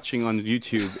I'm watching on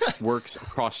YouTube, works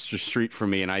across the street from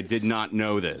me, and I did not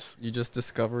know this. You just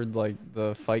discovered like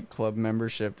the Fight Club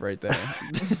membership right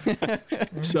there.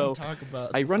 So Talk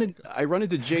about I run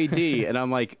into JD, and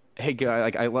I'm like, hey guy,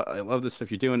 like I love this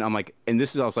stuff you're doing. I'm like, and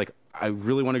I was like, I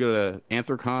really want to go to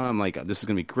Anthrocon. I'm like, this is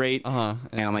gonna be great. Uh-huh.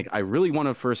 And I'm like, I really want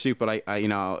a fursuit, but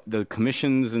I the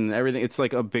commissions and everything, it's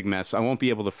like a big mess. I won't be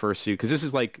able to fursuit because this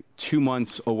is like 2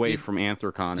 months away from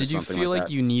Anthrocon. Did you feel like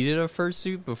you needed a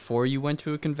fursuit before you went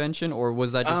to a convention, or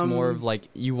was that just more of like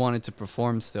you wanted to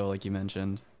perform still, like you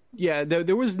mentioned? Yeah,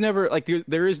 there was never like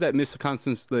there is that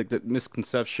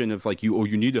misconception of like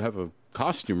you need to have a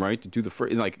costume, right, to do the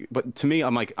first, like, but to me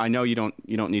I'm like, I know you don't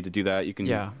need to do that. You can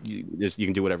you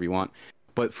can do whatever you want.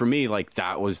 But for me, like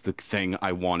that was the thing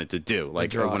I wanted to do.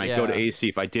 Like when I go to AC,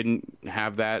 if I didn't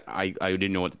have that, I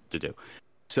didn't know what to do.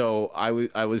 So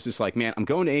I was just like, man, I'm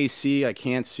going to AC. I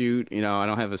can't suit, I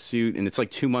don't have a suit, and it's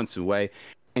like 2 months away.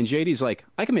 And JD's like,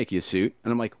 I can make you a suit,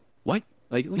 and I'm like, what?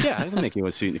 Like yeah, I can make you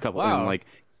a suit in a couple. Wow. And I'm like.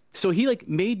 So he like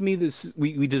made me this.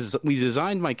 We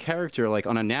designed my character like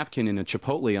on a napkin in a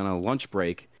Chipotle on a lunch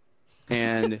break,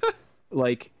 and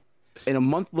like, and a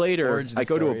month later Origin I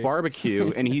go to a story.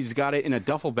 barbecue and he's got it in a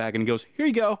duffel bag and he goes, "Here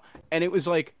you go." And it was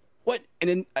like, what? And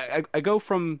then I go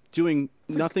from doing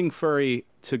nothing furry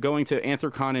to going to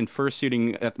Anthrocon and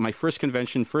fursuiting at my first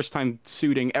convention, first time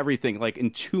suiting everything like in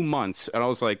 2 months, and I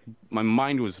was like, my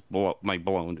mind was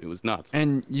blown. It was nuts.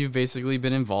 And you've basically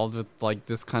been involved with like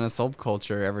this kind of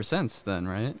subculture ever since then,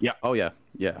 right? Yeah. Oh yeah.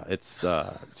 Yeah. It's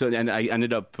so, and I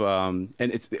ended up, and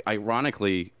it's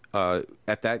ironically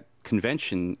at that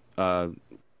convention,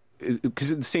 because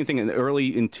the same thing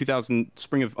early in 2000,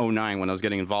 spring of '09, when I was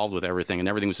getting involved with everything and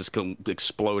everything was just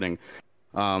exploding.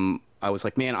 I was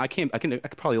like, man, I could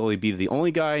probably only be the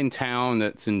only guy in town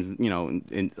that's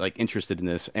like interested in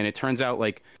this. And it turns out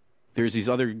like there's these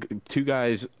other 2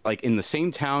 guys like in the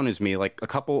same town as me, like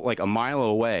a mile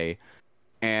away.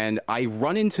 And I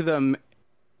run into them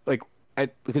like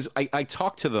because I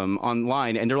talked to them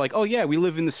online and they're like, oh yeah, we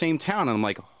live in the same town. And I'm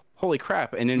like, holy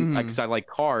crap. And then because I like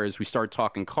cars, we started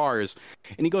talking cars,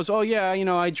 and he goes, oh yeah,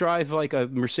 I drive like a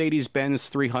Mercedes-Benz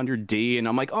 300D. And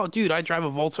I'm like, oh dude, I drive a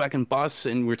Volkswagen bus.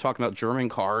 And we're talking about German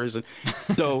cars. And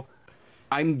so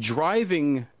I'm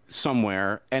driving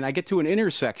somewhere and I get to an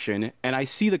intersection and I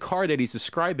see the car that he's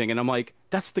describing, and I'm like,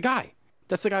 that's the guy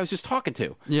I was just talking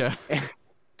to. Yeah.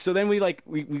 So then we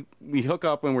hook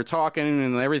up and we're talking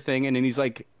and everything, and then he's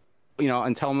like,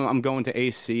 and tell him I'm going to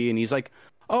AC, and he's like,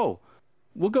 oh,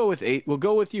 we'll go with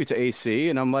you to AC.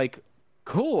 And I'm like,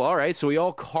 cool, all right. So we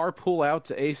all carpool out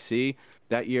to AC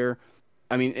that year.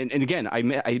 I mean, and again,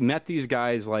 I met these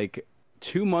guys like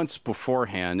 2 months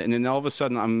beforehand, and then all of a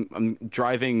sudden I'm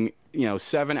driving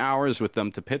 7 hours with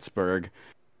them to Pittsburgh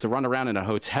to run around in a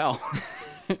hotel.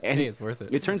 And Hey, it's worth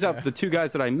it. It turns out the 2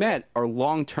 guys that I met are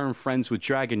long-term friends with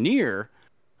Dragoneer,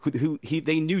 who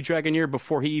they knew Dragoneer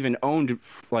before he even owned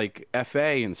like FA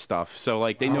and stuff. So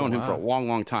like they known him for a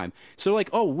long time. So like,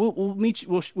 oh, we'll meet you,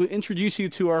 we'll introduce you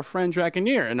to our friend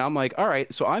Dragoneer. And I'm like, all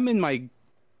right. So I'm in my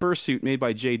fursuit made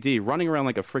by JD, running around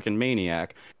like a freaking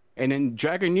maniac. And then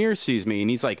Dragoneer sees me and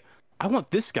he's like, I want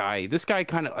this guy. This guy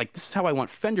kind of like, this is how I want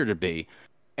Fender to be.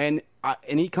 And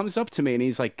he comes up to me and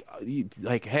he's like,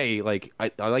 hey, like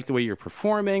I like the way you're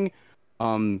performing.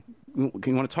 You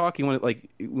want to talk? You want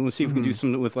to see if we can do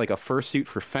something with like a fursuit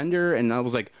for Fender? And I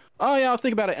was like, oh yeah, I'll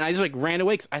think about it. And I just like ran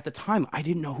away because at the time I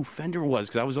didn't know who Fender was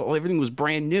because everything was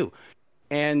brand new.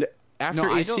 And after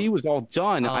AC was all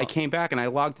done, I came back and I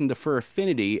logged into Fur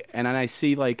Affinity, and then I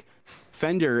see like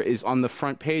Fender is on the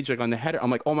front page, like on the header. I'm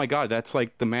like, oh my god, that's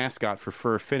like the mascot for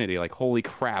Fur Affinity. Like, holy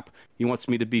crap, he wants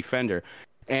me to be Fender,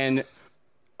 and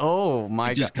Oh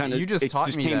my just god! You just it taught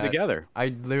just me came that. together.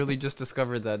 I literally just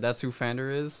discovered that. That's who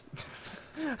Fender is.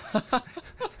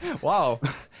 Wow.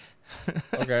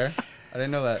 Okay. I didn't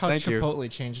know that. How Thank you. Chipotle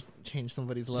changed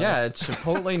somebody's life. Yeah, it's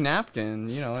Chipotle napkin.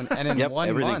 You know, and in Yep, one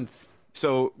everything. month.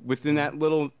 So within that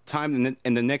little time,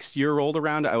 and the next year rolled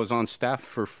around, I was on staff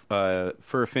for Fur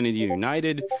Affinity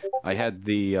United. I had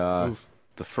the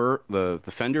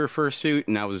Fender fursuit,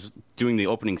 and I was doing the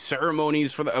opening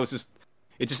ceremonies for the.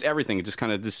 It just everything. It just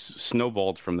kind of just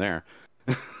snowballed from there.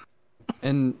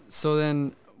 And so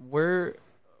then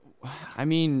I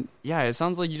mean, yeah, it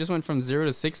sounds like you just went from 0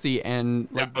 to 60 and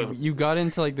like you got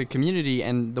into like the community.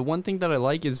 And the one thing that I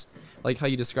like is like how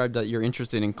you described that you're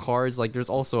interested in cars. Like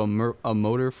there's also a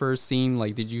motor first scene.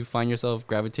 Like, did you find yourself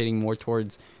gravitating more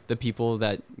towards the people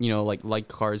that, you know, like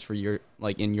cars for your,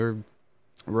 like in your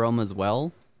realm as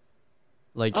well?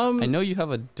 Like, I know you have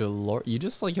a DeLorean. You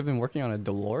just like have been working on a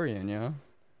DeLorean, yeah?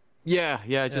 Yeah.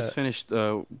 I just finished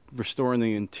restoring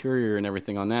the interior and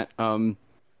everything on that.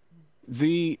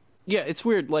 It's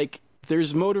weird. Like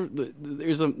there's a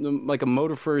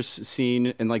motor first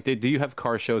scene, and like they do have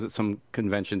car shows at some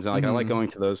conventions, and like I like going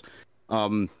to those.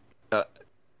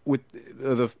 With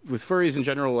furries in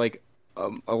general, like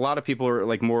a lot of people are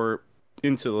like more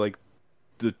into like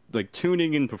the like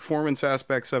tuning and performance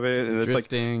aspects of it, and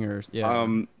Drifting it's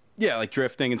like yeah, like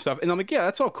drifting and stuff. And I'm like, yeah,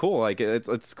 that's all cool. Like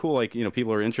it's cool. Like, you know,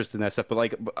 people are interested in that stuff. But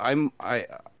like,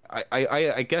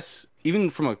 I guess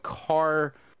even from a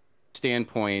car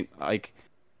standpoint, like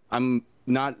I'm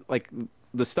not like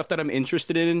the stuff that I'm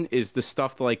interested in is the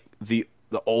stuff like the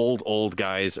old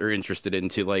guys are interested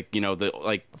into, like, you know, the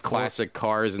like classic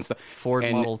cars and stuff. Ford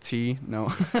Model T?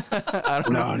 No. I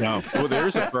don't know. No. Well,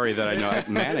 there's a furry that I know.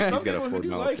 Manic, he's got a Ford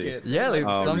Model T. Yeah, like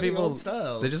some really people, old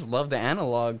styles. they just love the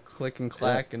analog click and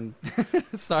clack. And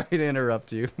sorry to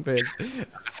interrupt you, but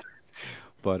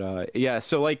yeah,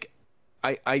 so like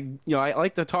I you know, I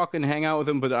like to talk and hang out with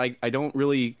him, but I don't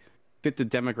really fit the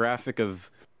demographic of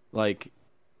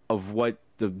what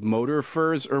the motor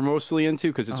furs are mostly into,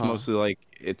 because it's mostly like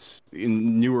it's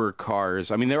in newer cars.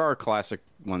 I mean, there are classic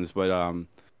ones, but yeah,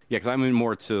 because I'm in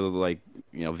more to like,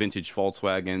 you know, vintage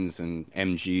Volkswagens and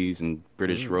MGs and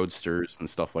British Roadsters and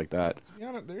stuff like that. To be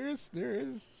honest, there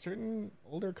is certain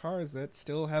older cars that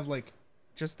still have like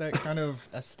just that kind of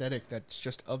aesthetic that's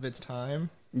just of its time.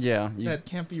 Yeah, that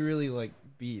can't be really like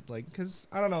beat, like, because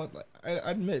I don't know, like, I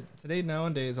admit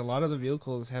nowadays a lot of the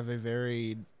vehicles have a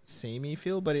very samey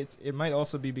feel, but it might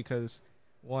also be because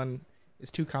one,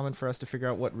 it's too common for us to figure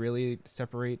out what really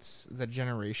separates the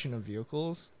generation of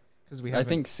vehicles, because we have, I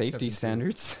think, safety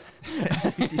standards.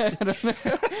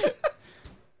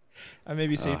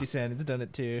 Maybe safety standards done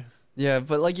it too. Yeah,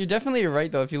 but like you're definitely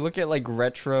right though. If you look at like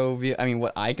retro, I mean,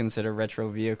 what I consider retro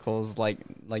vehicles, like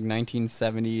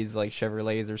 1970s, like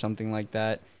Chevrolets or something like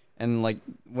that, and like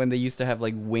when they used to have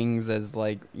like wings as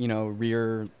like, you know,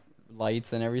 rear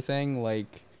lights and everything, like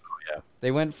they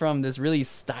went from this really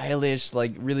stylish,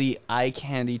 like really eye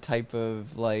candy type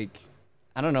of like,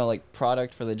 I don't know, like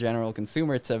product for the general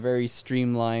consumer to very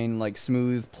streamlined, like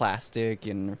smooth plastic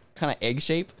and kind of egg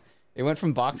shape. It went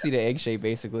from boxy to egg shape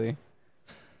basically.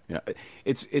 Yeah,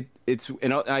 it's and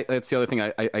that's the other thing.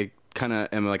 I kind of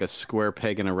am like a square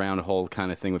peg in a round hole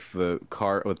kind of thing with the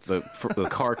car the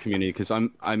car community, because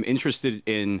I'm interested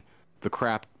in the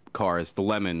crap cars, the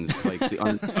lemons, like the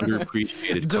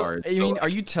underappreciated cars. I mean, are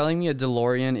you telling me a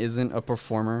DeLorean isn't a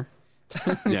performer?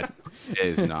 Yeah, it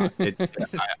is not.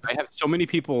 I have so many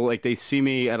people, like, they see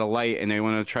me at a light and they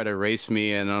want to try to race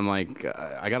me, and I'm like,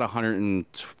 I got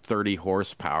 130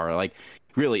 horsepower. Like,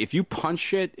 really, if you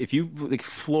punch it, if you like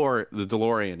floor the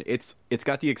DeLorean, it's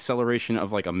got the acceleration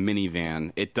of like a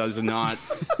minivan. It does not.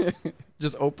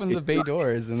 Just open the bay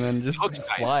doors and then just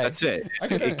fly. That's it.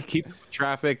 It keeps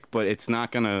traffic, but it's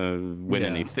not gonna win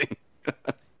anything.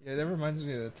 Yeah, that reminds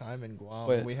me of the time in Guam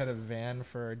when we had a van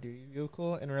for our duty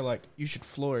vehicle, and we are like, you should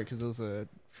floor it because it was a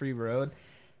free road,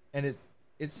 and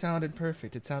it sounded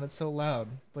perfect. It sounded so loud,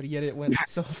 but yet it went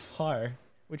so far,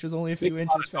 which was only a few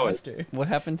inches faster. What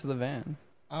happened to the van?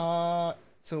 So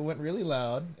it went really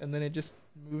loud, and then it just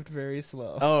moved very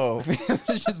slow. Oh, it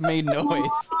just made noise.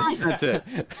 That's it.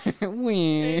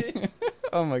 Wee.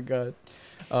 Oh my god.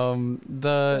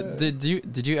 Did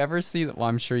you ever see? Well,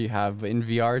 I'm sure you have, but in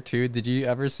VR too, did you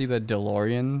ever see the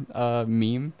DeLorean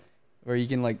meme, where you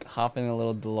can like hop in a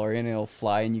little DeLorean and it'll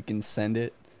fly and you can send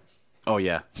it? Oh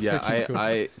yeah, yeah.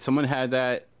 Cool. Someone had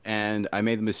that, and I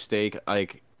made the mistake.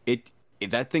 Like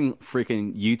that thing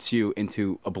freaking yeets you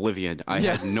into oblivion. I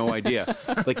had no idea.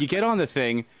 Like, you get on the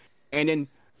thing, and then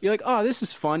you're like, oh, this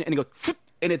is fun, and it goes,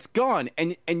 and it's gone,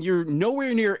 and you're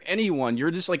nowhere near anyone. You're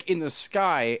just like in the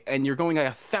sky, and you're going like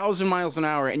 1,000 miles an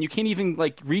hour, and you can't even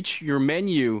like reach your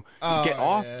menu to get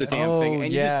off the damn thing.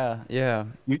 And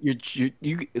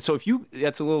so if you,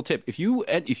 that's a little tip. If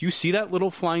you see that little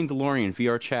flying DeLorean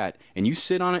VR chat and you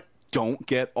sit on it, don't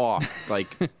get off. Like,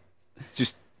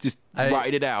 just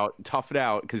ride it out, tough it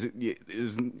out, because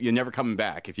you're never coming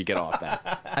back if you get off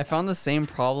that. I found the same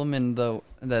problem in that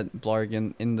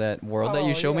Blarg in that world that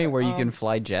you showed me, where you can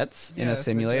fly jets in a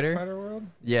simulator. The jet fighter world?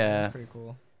 Yeah, that's pretty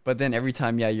cool. But then every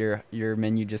time, your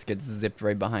menu just gets zipped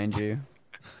right behind you.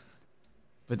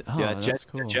 But that's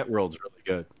cool. Jet world's really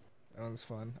good. That one's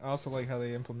fun. I also like how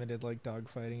they implemented like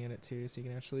dogfighting in it too, so you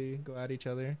can actually go at each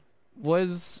other.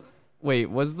 Was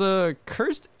the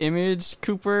cursed image,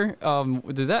 Cooper?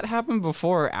 Did that happen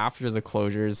before or after the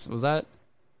closures? Was that?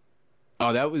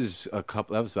 Oh, that was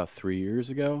about 3 years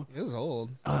ago. It was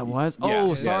old. Oh, it was. Yeah,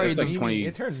 oh, sorry. It was like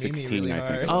it turned meme really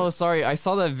hard. Oh, sorry. I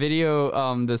saw that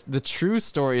video. The true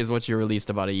story is what you released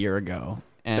about a year ago.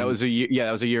 And that was a year. Yeah,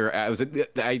 that was a year.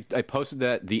 I posted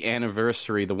that the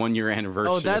anniversary, the 1 year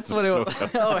anniversary. Oh, that's what it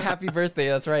was. Oh, happy birthday.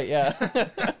 That's right. Yeah.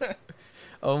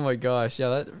 Oh my gosh.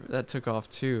 Yeah, that took off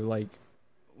too. Like,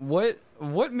 what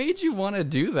made you want to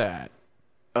do that?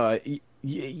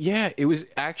 Yeah, it was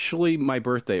actually my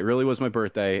birthday. It really was my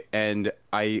birthday, and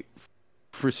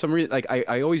for some reason, like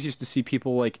I always used to see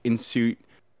people like in suit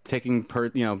taking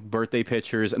birthday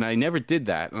pictures, and I never did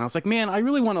that. And I was like, man, I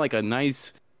really want like a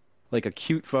nice, like a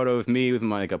cute photo of me with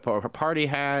my like a party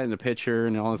hat and a picture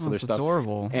and all this other stuff.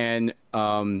 Adorable. And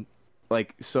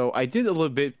like, so I did a little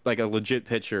bit like a legit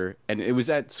picture, and it was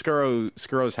at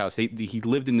Skurro's house. He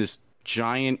lived in this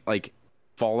giant, like,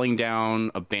 falling down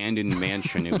abandoned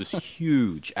mansion. It was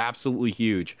huge, absolutely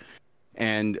huge.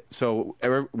 And so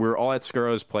we're all at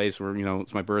Skurro's place where,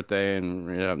 it's my birthday, and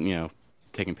we're,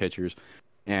 taking pictures.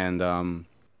 And then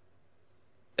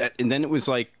it was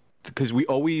like, because we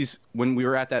always, when we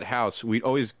were at that house, we'd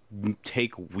always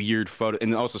take weird photos.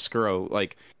 And also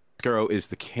Skurro is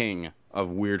the king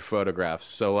of weird photographs.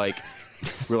 So like,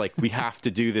 we're like, we have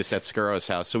to do this at Skurro's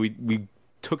house. So we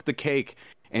took the cake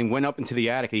and went up into the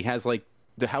attic. He has like,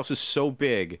 the house is so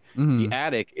big. The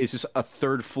attic is just a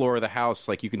third floor of the house.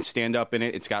 Like, you can stand up in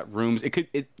it. It's got rooms.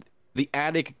 The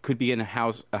attic could be in a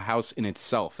house in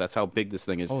itself. That's how big this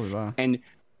thing is. Oh, wow. And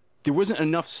there wasn't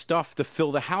enough stuff to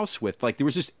fill the house with. Like, there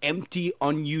was just empty,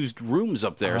 unused rooms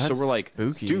up there. So we're like,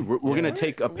 spooky. Dude, we're going to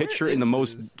take a picture in the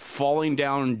most falling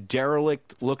down,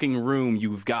 derelict looking room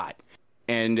you've got.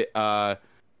 And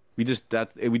we just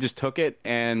took it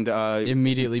and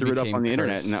immediately threw it up on the cursed.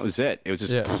 internet, and that was it. It was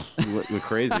just went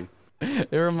crazy.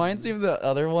 It reminds me of the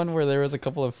other one where there was a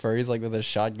couple of furries like with a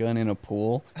shotgun in a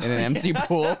pool, in an empty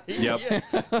pool. Yep. Yeah.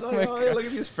 Oh, look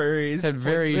at these furries. Had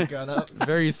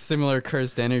very similar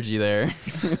cursed energy there.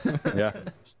 Yeah.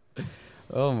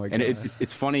 Oh my god. And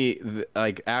it's funny,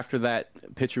 like, after that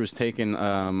picture was taken,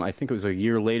 I think it was a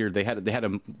year later,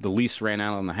 the lease ran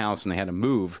out on the house and they had to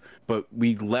move, but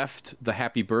we left the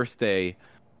happy birthday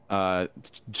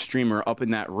streamer up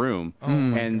in that room.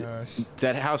 And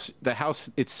that house, the house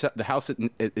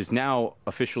is now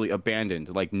officially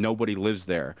abandoned. Like, nobody lives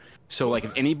there. So like,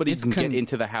 if anybody can get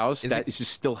into the house, that is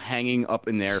just still hanging up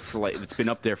in there for like, it's been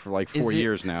up there for like 4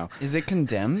 years now. Is it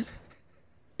condemned?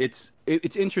 It's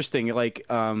interesting. Like,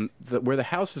 where the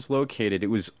house is located, it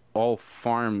was all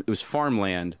farm. It was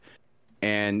farmland,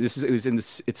 and it's in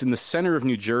the center of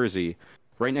New Jersey,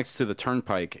 right next to the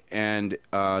turnpike. And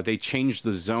they changed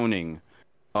the zoning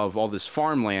of all this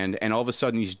farmland, and all of a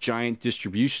sudden these giant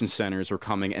distribution centers were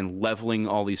coming and leveling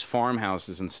all these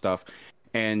farmhouses and stuff.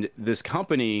 And this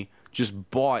company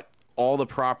just bought all the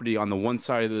property on the one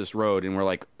side of this road, and we're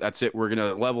like, that's it, we're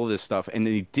gonna level this stuff. And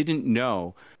they didn't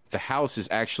know the house is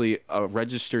actually a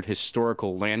registered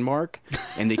historical landmark,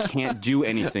 and they can't do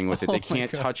anything with it. They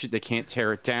can't touch it. They can't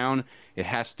tear it down. It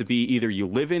has to be either you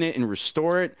live in it and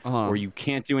restore it, or you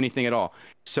can't do anything at all.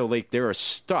 So like, they were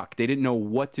stuck. They didn't know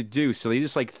what to do. So they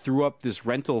just like threw up this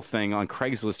rental thing on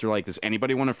Craigslist. They're like, does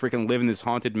anybody want to freaking live in this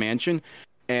haunted mansion?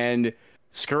 And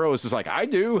Skurro was just like, I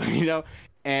do,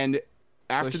 And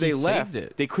after they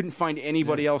left, they couldn't find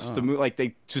anybody else to move. Like,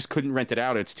 they just couldn't rent it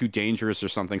out. It's too dangerous or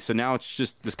something. So now it's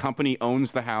just, this company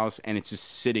owns the house, and it's just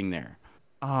sitting there.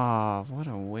 Ah, what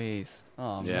a waste.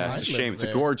 Oh, yeah, man. it's a shame. It's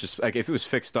a gorgeous, like, if it was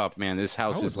fixed up, man, this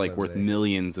house is like worth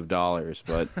millions of dollars.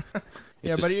 But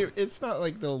yeah, but it's not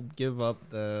like they'll give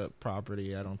up the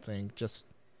property, I don't think. Just,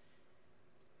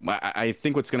 I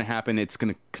think what's going to happen, it's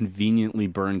going to conveniently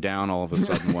burn down all of a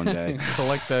sudden one day.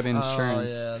 Collect that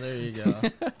insurance. Oh, yeah, there you go.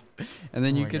 And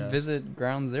then you could visit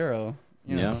Ground Zero.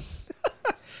 You know?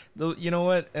 You know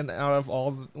what? And out of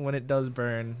all, when it does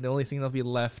burn, the only thing that'll be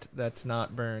left that's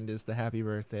not burned is the happy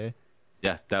birthday.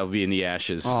 Yeah, that would be in the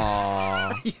ashes.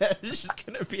 Aww. Yeah, it's just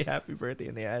gonna be happy birthday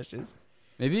in the ashes.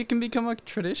 Maybe it can become a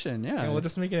tradition. Yeah. And we'll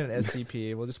just make it an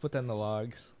SCP. We'll just put that in the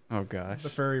logs. Oh gosh. The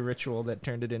furry ritual that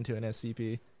turned it into an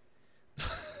SCP.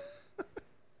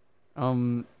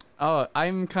 Oh,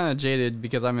 I'm kind of jaded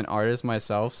because I'm an artist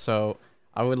myself, so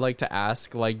I would like to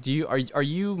ask, like, are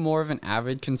you more of an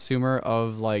avid consumer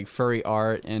of like furry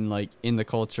art and like in the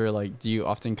culture? Like, do you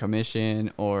often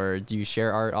commission or do you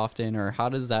share art often, or how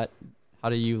do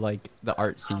you like the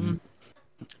art scene?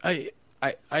 I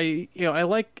I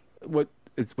like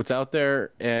what's out there,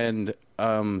 and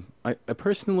I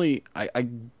personally I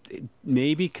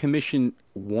maybe commission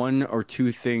one or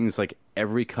two things like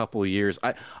every couple of years.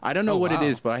 I don't know what it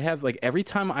is, but I have like every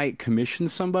time I commission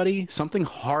somebody, something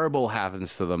horrible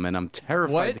happens to them, and I'm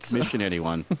terrified to commission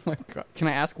anyone. Oh my God. Can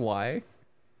I ask why?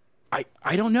 I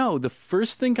don't know. The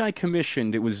first thing I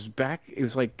commissioned, it was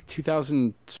like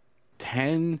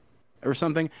 2010 or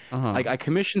something. Like I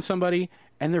commissioned somebody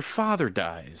and their father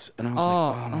dies, and I was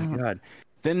like, oh my God.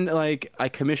 Then like I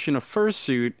commissioned a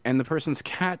fursuit and the person's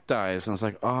cat dies, and I was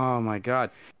like, oh my God.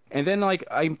 And then like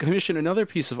I commissioned another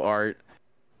piece of art,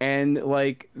 and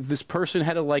like this person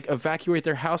had to like evacuate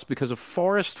their house because of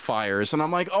forest fires, and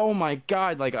I'm like, oh my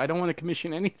God, like I don't want to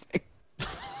commission anything.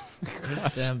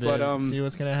 Damn, but see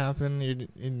what's gonna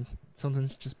happen?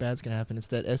 Something's just bad's gonna happen. It's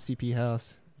that SCP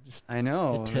house. I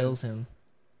know. It tails him.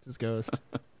 It's his ghost.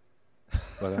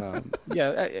 But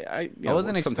yeah, I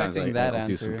wasn't expecting that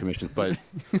answer. Do some commissions, but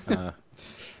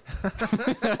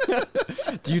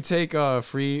do you take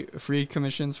free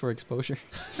commissions for exposure?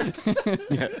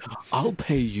 Yeah, I'll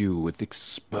pay you with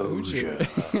exposure.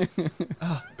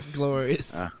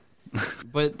 Glorious.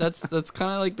 But that's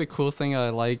kind of like the cool thing I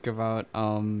like about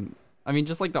I mean,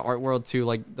 just like the art world too.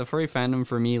 Like the furry fandom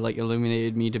for me, like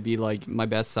illuminated me to be like my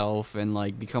best self and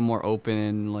like become more open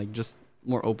and like just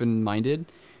more open-minded.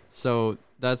 So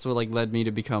that's what like led me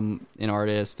to become an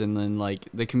artist, and then like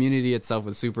the community itself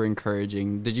was super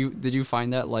encouraging. Did you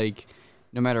find that like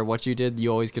no matter what you did, you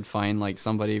always could find like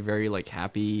somebody very like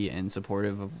happy and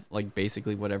supportive of like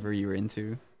basically whatever you were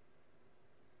into?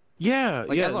 Yeah,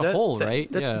 like as a whole, right?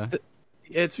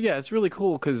 It's really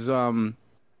cool because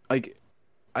like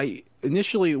I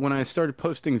initially when I started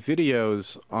posting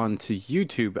videos onto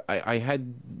YouTube, I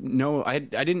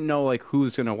didn't know like who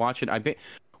was gonna watch it.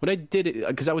 What I did,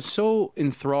 because I was so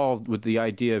enthralled with the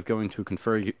idea of going to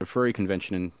a furry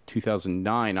convention in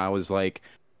 2009, I was like,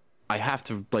 I have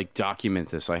to like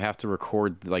document this. I have to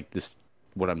record like this,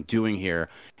 what I'm doing here.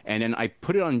 And then I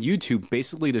put it on YouTube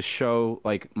basically to show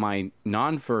like my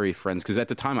non-furry friends, because at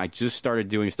the time I just started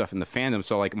doing stuff in the fandom.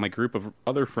 So like my group of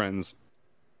other friends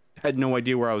had no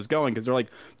idea where I was going, because they're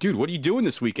like, dude, what are you doing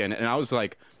this weekend? And I was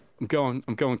like, I'm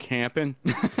going camping.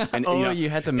 And, you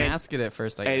had to mask it at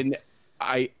first, I guess. And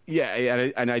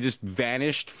I just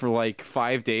vanished for like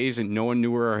 5 days, and no one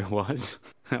knew where I was.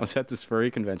 I was at this furry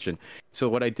convention. So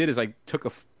what I did is I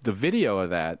took the video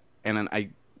of that, and then I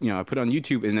put it on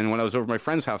YouTube. And then when I was over at my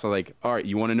friend's house, I was like, all right,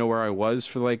 you want to know where I was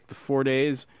for like the 4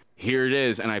 days? Here it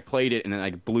is. And I played it, and then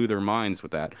I blew their minds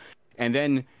with that. And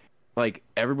then like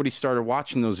everybody started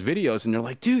watching those videos, and they're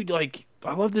like, dude, like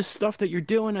I love this stuff that you're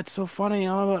doing. It's so funny.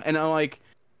 And I'm like,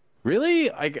 really?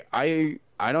 Like I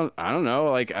don't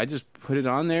know. Like I just put it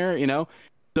on there,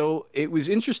 So it was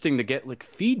interesting to get like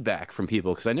feedback from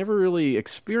people, because I never really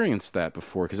experienced that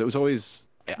before. Because it was always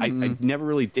I never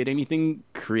really did anything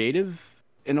creative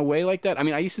in a way like that. I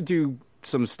mean, I used to do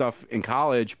some stuff in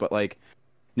college, but like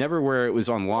never where it was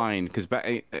online. Because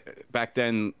back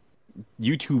then,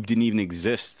 YouTube didn't even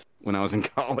exist when I was in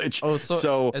college. Oh,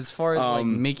 so as far as like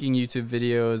making YouTube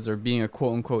videos or being a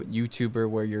quote unquote YouTuber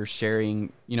where you're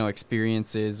sharing,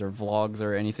 experiences or vlogs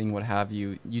or anything, what have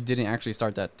you, you didn't actually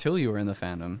start that till you were in the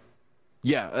fandom.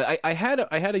 Yeah, I had a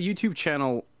YouTube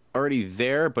channel already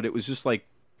there, but it was just like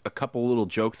a couple little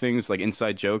joke things, like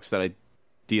inside jokes that I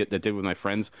did with my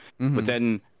friends. Mm-hmm. But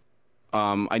then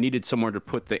I needed somewhere to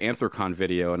put the Anthrocon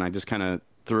video, and I just kind of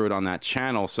threw it on that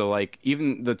channel. So like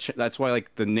even that's why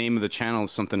like the name of the channel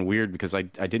is something weird, because I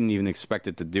didn't even expect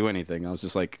it to do anything. I was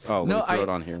just like, let me throw it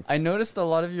on here. I noticed a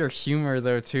lot of your humor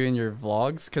though too in your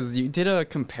vlogs, because you did a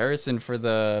comparison for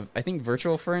the I think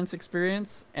Virtual Ferns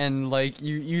experience, and like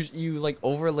you like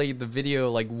overlaid the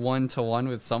video like 1-to-1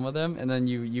 with some of them, and then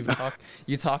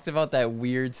you talked about that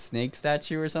weird snake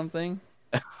statue or something.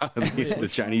 the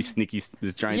giant sneaky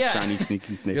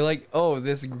snake. You're like, oh,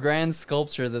 this grand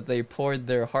sculpture that they poured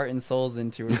their heart and souls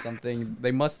into or something.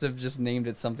 They must have just named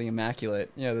it something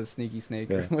immaculate. Yeah, the sneaky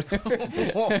snake or whatever.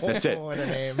 That's it. What a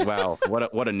name. Wow,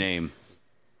 what a name.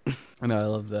 I know, I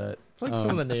love that. It's like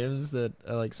some of the names that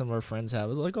like some of our friends have.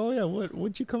 It's like, oh yeah,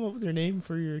 what'd you come up with your name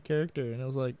for your character? And I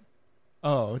was like,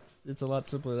 oh, it's a lot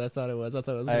simpler than I thought it was. I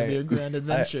thought it was gonna be a grand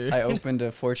adventure. I opened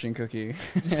a fortune cookie.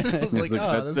 I was like,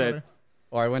 oh, that's it.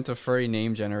 Or I went to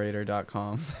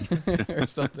furrynamegenerator.com or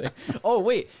something. Oh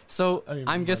wait, so I mean,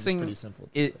 I'm mine's guessing pretty simple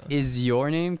too, though. is your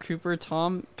name Cooper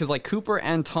Tom? Because like Cooper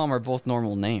and Tom are both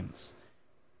normal names.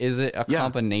 Is it a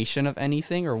combination of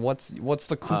anything, or what's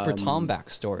the Cooper Tom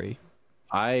backstory?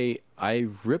 I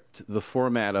ripped the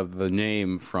format of the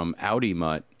name from Audi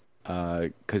Mutt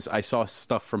because I saw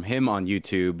stuff from him on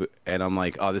YouTube, and I'm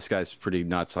like, oh, this guy's pretty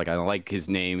nuts. Like, I like his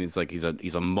name. It's like he's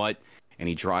a mutt, and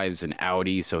he drives an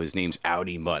Audi, so his name's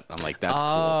Audi Mutt. I'm like, that's cool.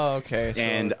 Oh, okay. So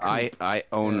And I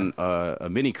own a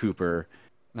Mini Cooper.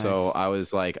 Nice. So I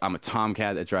was like, I'm a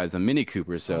Tomcat that drives a Mini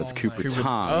Cooper, so it's Oh Cooper my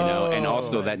Tom, you know. And Oh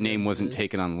also my that name wasn't goodness.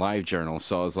 taken on LiveJournal,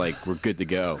 so I was like, we're good to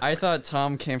go. I thought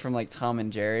Tom came from like Tom and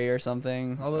Jerry or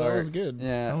something. Oh, that or- was good.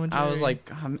 Yeah, Tom and I was Jerry.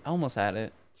 like, I almost had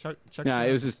it. Chuck Yeah, it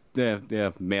Jones. was just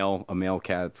a male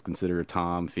cat's considered a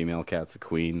Tom, female cat's a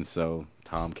queen, so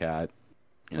Tomcat.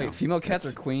 You know, Wait, female cats are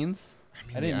that's- queens?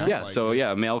 I I didn't know. Yeah, like so it.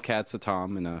 yeah, a male cat's a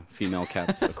Tom and a female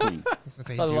cat's a queen. Since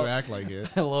they I do love- act like it.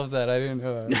 I love that. I didn't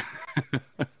know that.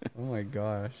 Oh my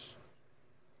gosh.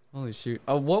 Holy shoot.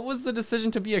 What was the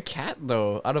decision to be a cat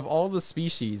though? Out of all the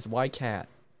species, why cat?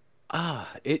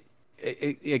 It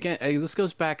again. This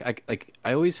goes back.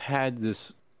 I always had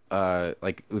this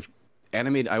like with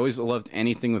animated. I always loved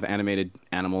anything with animated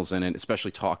animals in it,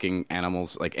 especially talking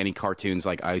animals. Like any cartoons,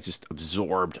 like I just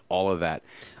absorbed all of that.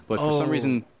 But for some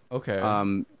reason, Okay.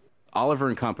 Oliver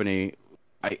and Company.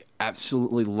 I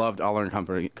absolutely loved Oliver and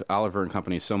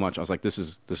Company so much. I was like, this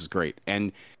is great.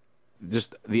 And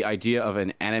just the idea of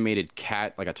an animated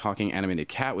cat, like a talking animated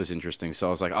cat, was interesting. So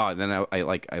I was like, oh, and then I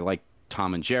liked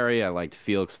Tom and Jerry. I liked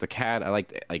Felix the cat. I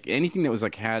liked like anything that was a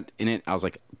cat in it. I was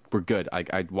like, we're good.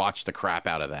 I'd watch the crap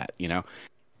out of that, you know.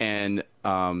 And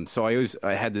so I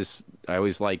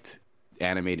always liked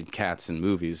animated cats in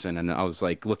movies. And then I was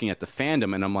like looking at the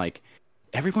fandom, and I'm like,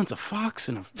 everyone's a fox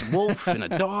and a wolf and a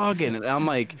dog, and I'm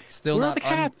like, Still where are not the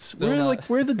cats? still Where not- like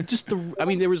where are the just the? I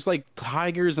mean, there was like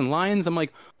tigers and lions. I'm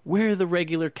like, where are the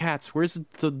regular cats? Where's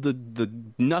the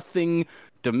nothing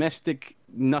domestic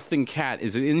nothing cat?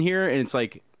 Is it in here? And it's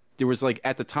like there was like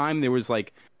at the time there was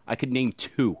like I could name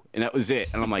 2, and that was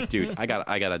it. And I'm like, dude, I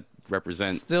gotta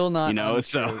represent. Still not you know, untrue.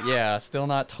 so- Yeah, still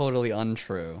not totally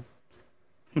untrue.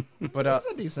 But There's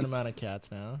a decent amount of cats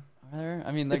now. are there?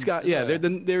 I mean, It's got yeah.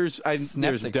 There's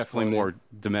Snaps definitely exploded. more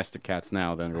domestic cats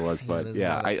now than there was, Yeah, but there's a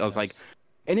yeah, lot of I was like, snaps.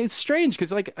 and it's strange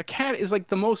because like a cat is like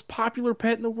the most popular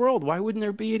pet in the world. Why wouldn't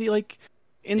there be any like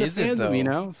in the Is it, fandom? You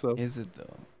though? know, so Is it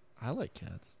though? I like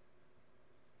cats.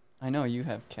 I know you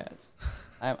have cats.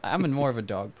 I'm more of a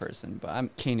dog person, but I'm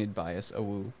canid bias. A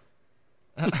woo.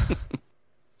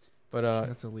 But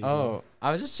That's illegal. oh,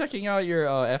 I was just checking out your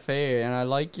FA, and I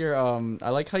like your I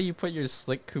like how you put your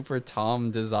Slick Cooper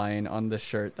Tom design on the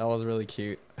shirt. That was really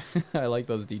cute. I like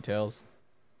those details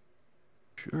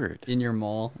sure. in your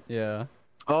mall. Yeah.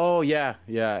 Oh yeah,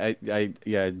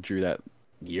 I drew that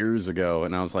years ago,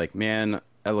 and I was like, man,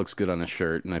 that looks good on a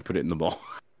shirt, and I put it in the ball.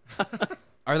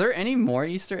 Are there any more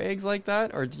Easter eggs like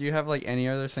that, or do you have like any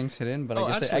other things hidden? But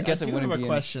I guess it do wouldn't have be. a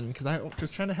question because I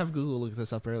was trying to have Google look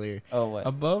this up earlier. Oh, what?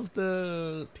 Above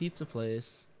the pizza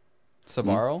place,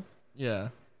 Sabaro? yeah,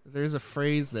 there's a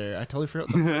phrase there. I totally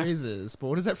forgot what the phrase is, but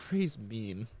what does that phrase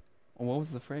mean? What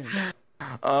was the phrase?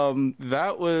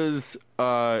 That was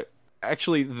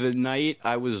actually the night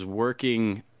I was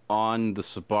working on the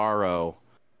Sbarro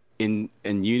in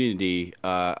Unity.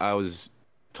 I was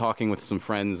talking with some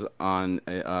friends on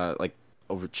like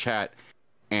over chat,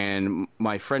 and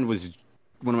one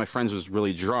of my friends was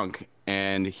really drunk,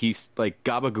 and he's like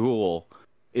gabagool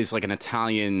is like an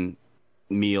Italian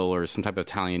meal or some type of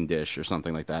Italian dish or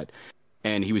something like that,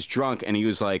 and he was drunk and he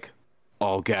was like,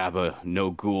 all gabba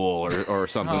no ghoul or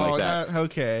something like that.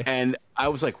 Okay. And I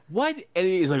was like, what? And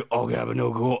he's like, oh, gabba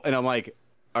no ghoul. And I'm like,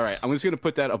 all right, I'm just going to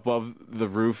put that above the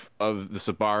roof of the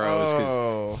Sbarro's because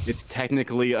Oh. it's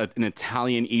technically an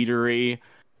Italian eatery,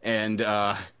 and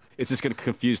it's just going to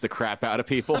confuse the crap out of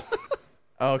people.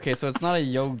 Oh, okay, so it's not a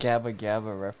Yo Gabba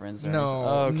Gabba reference. Or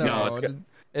No, anything. No, no.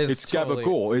 it's It's totally...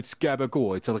 gabagool. It's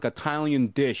gabagool. It's like Italian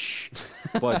dish,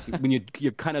 but when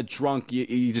you're kind of drunk,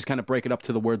 you just kind of break it up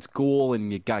to the words ghoul,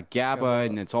 and you got gabba,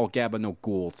 and it's all gabba no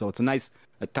ghoul. So it's a nice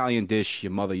Italian dish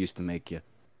your mother used to make you.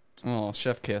 Oh,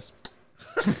 chef kiss.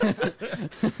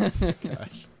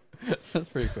 Gosh. That's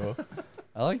pretty cool.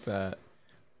 I like that.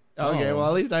 Okay, Oh. well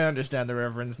at least I understand the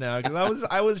reference now because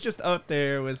I was just out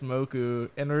there with Moku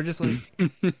and we're just like,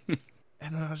 and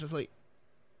then I was just like,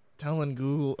 telling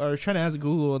Google or trying to ask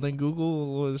Google, and then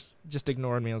Google was just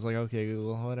ignored me. I was like, okay,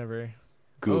 Google, whatever.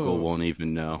 Google won't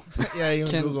even know. Yeah,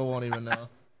 even Google won't even know.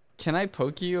 Can I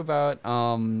poke you about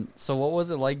so what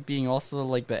was it like being also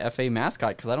like the FA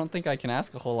mascot? Because I don't think I can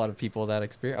ask a whole lot of people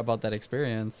about that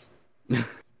experience.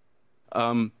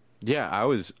 Yeah, I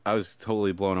was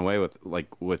totally blown away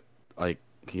with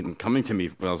him coming to me.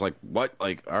 I was like, what?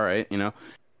 Like, all right, you know,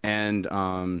 and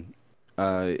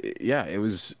yeah, it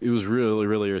was really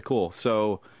really cool.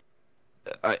 So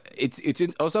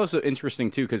it was also interesting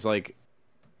too, because like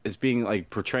as being like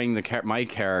portraying my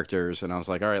characters, and I was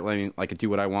like, all right, let me like do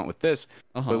what I want with this.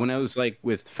 But when I was like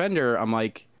with Fender, I'm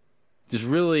like, there's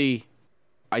really,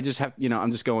 I just have, you know, I'm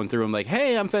just going through. I'm like,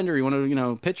 hey, I'm Fender. You want to, you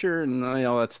know, picture and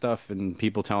all that stuff, and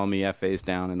people telling me FA's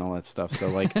down and all that stuff. So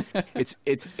like,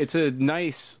 it's a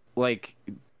nice like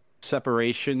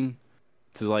separation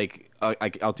to like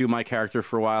I'll do my character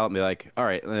for a while and be like, all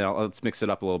right, let's mix it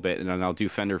up a little bit, and then I'll do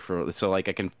Fender so like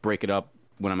I can break it up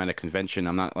when I'm at a convention.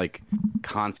 I'm not like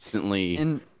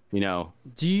constantly, you know,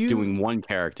 doing one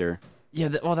character. Yeah,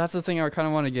 well, that's the thing I kind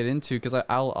of want to get into, because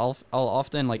I'll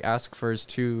often like ask first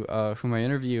to whom I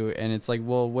interview, and it's like,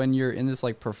 well, when you're in this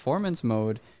like performance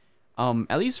mode,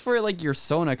 at least for like your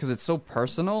Sona, because it's so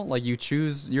personal, like you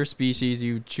choose your species,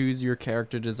 you choose your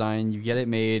character design, you get it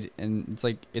made, and it's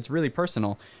like it's really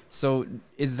personal. So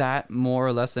is that more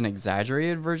or less an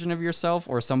exaggerated version of yourself,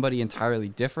 or somebody entirely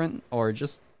different, or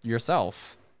just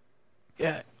yourself?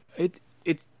 Yeah, it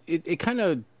kind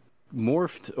of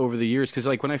morphed over the years, because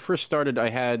like when I first started, I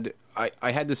had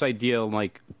this idea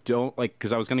like, don't like,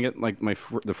 because I was gonna get like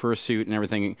the first suit and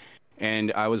everything,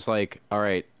 and I was like, all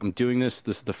right, I'm doing this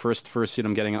is the first suit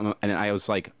I'm getting, and I was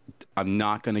like, I'm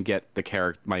not gonna get the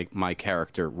character my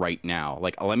character right now,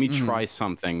 like let me try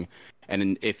something,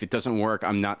 and if it doesn't work,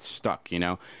 I'm not stuck, you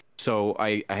know. So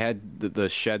I had the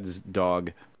Sheds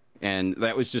dog, and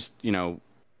that was just, you know,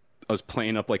 I was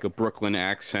playing up like a Brooklyn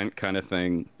accent kind of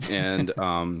thing, and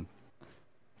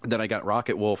then I got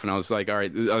Rocket Wolf, and I was like, all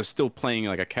right, I was still playing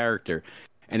like a character.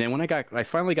 And then when I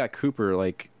finally got Cooper,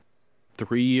 like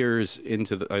 3 years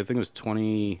into I think it was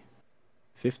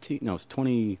 2015, no, it was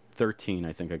 2013,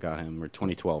 I think I got him, or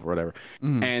 2012 or whatever.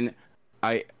 And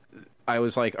I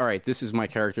was like, all right, this is my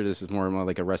character, this is more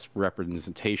like a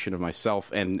representation of myself,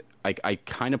 and I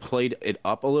kind of played it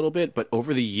up a little bit, but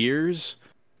over the years,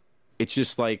 it's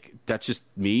just like, that's just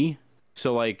me.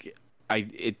 So like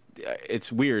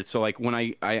it's weird. So like when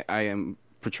I am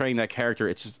portraying that character,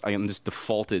 it's just, I am just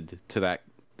defaulted to that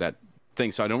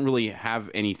thing. So I don't really have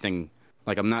anything,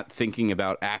 like I'm not thinking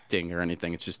about acting or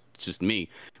anything. It's just me,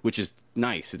 which is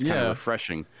nice. It's kind of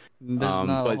refreshing. There's not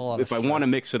a whole lot if of I want to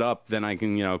mix it up, then I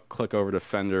can, you know, click over to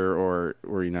Fender or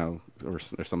you know, or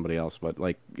somebody else. But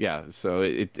like, yeah, so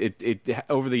it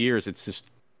over the years, it's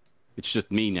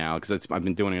just me now, because I've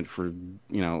been doing it for,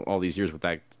 you know, all these years with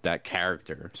that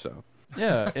character. So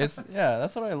yeah,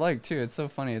 that's what I like too. It's so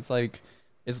funny. It's like,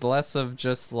 it's less of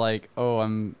just like,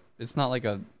 it's not like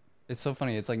it's so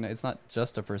funny. It's like, it's not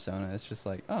just a persona. It's just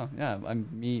like, oh yeah, I'm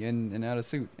me in and out of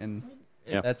suit, and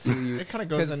that's who you. It kind of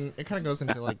goes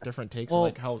into like different takes, of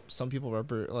like how some people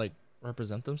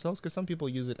represent themselves, because some people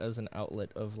use it as an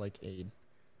outlet of like a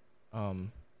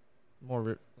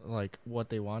more like what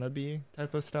they want to be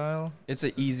type of style. It's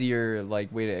an easier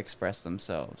like way to express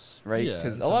themselves, right? Yeah,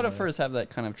 Because in a lot some of ways. furs have that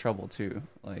kind of trouble too.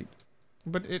 Like,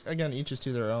 But it, again, each is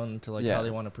to their own, to like how they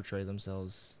want to portray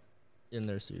themselves in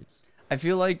their suits. I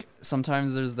feel like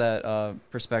sometimes there's that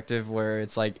perspective where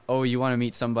it's like, oh, you want to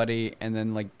meet somebody, and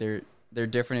then like they're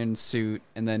different in suit,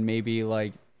 and then maybe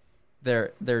like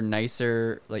they're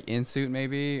nicer like in suit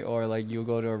maybe, or like you'll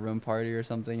go to a room party or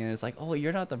something, and it's like, oh,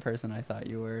 you're not the person I thought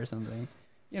you were, or something.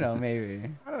 You know, maybe.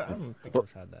 I don't think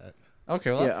I've had that.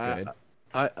 Okay, well, that's good.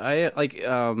 I like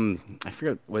I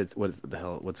forget what the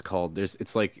hell what's called.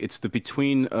 It's like it's the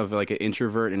between of like an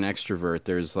introvert and extrovert.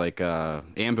 There's like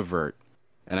ambivert,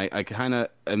 and I kind of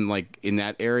am like in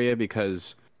that area,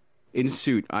 because in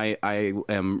suit I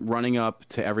am running up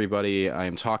to everybody. I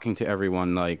am talking to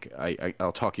everyone. Like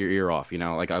I'll talk your ear off. You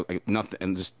know, like I nothing,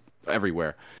 and just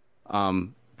everywhere.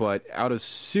 But out of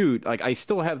suit, like I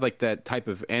still have like that type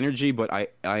of energy, but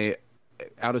I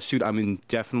out of suit, I'm in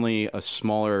definitely a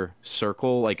smaller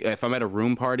circle. Like if I'm at a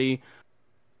room party,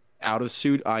 out of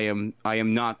suit, I am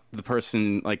not the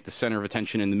person like the center of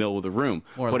attention in the middle of the room.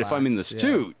 But if I'm in the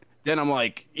suit, then I'm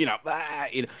like, you know.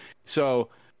 So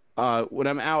when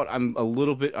I'm out, I'm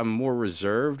more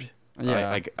reserved.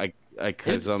 Yeah.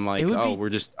 Because I'm like,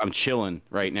 I'm chilling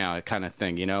right now, kind of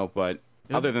thing, you know. But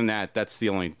other than that, that's the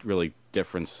only really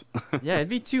difference. Yeah, it'd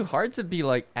be too hard to be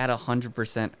like at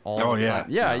 100% all the time.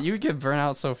 Yeah, you would get burnt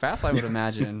out so fast, I would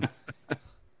imagine.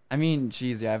 I mean,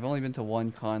 geez, yeah, I've only been to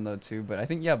one con though too, but I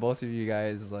think yeah, both of you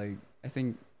guys like I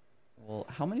think. Well,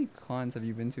 how many cons have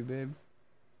you been to, babe?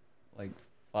 Like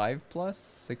 5 plus,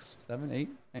 6, 7, 8,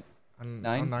 9?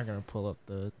 I'm not gonna pull up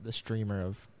the streamer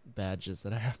of badges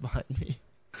that I have behind me.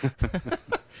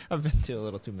 I've been to a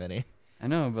little too many. I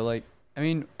know, but like, I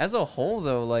mean, as a whole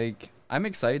though, like, I'm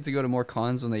excited to go to more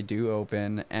cons when they do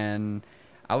open, and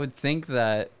I would think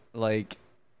that like,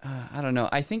 I don't know.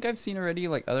 I think I've seen already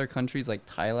like other countries like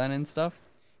Thailand and stuff.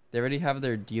 They already have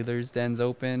their dealers' dens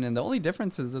open, and the only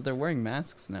difference is that they're wearing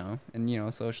masks now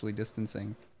and socially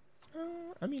distancing.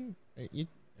 I mean,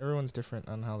 everyone's different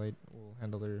on how they will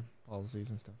handle their policies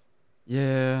and stuff.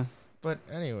 Yeah. But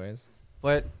anyways.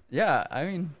 But yeah, I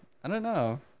mean, I don't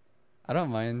know. I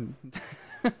don't mind.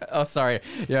 Oh, sorry.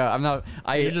 Yeah, I'm not.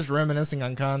 You're just reminiscing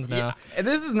on cons now. Yeah,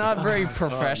 this is not very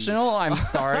professional. I'm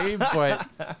sorry, but.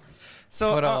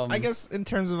 So I guess in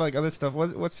terms of like other stuff,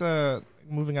 what's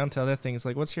moving on to other things,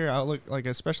 like what's your outlook, like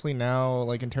especially now,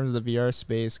 like in terms of the VR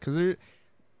space? Because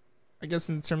I guess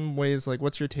in some ways, like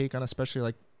what's your take on, especially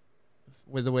like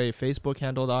with the way Facebook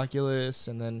handled Oculus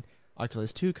and then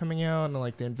Oculus 2 coming out and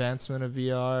like the advancement of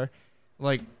VR,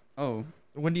 like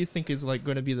when do you think is like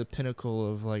going to be the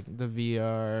pinnacle of like the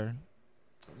VR,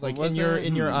 like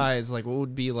in your eyes, like what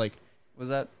would be like? Was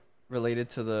that related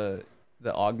to the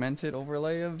augmented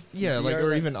overlay of VR, like,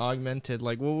 or even augmented,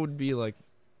 like what would be like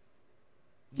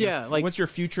like what's your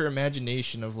future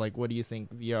imagination of like what do you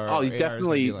think VR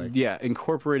definitely is gonna be like?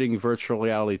 Incorporating virtual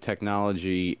reality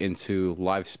technology into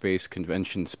live space,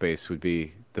 convention space would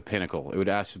be the pinnacle. It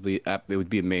would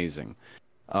be amazing.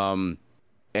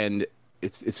 And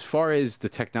it's as far as the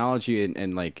technology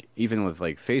and like even with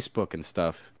like Facebook and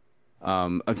stuff,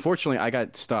 unfortunately I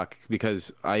got stuck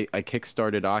because I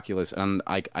kickstarted Oculus and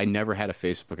I never had a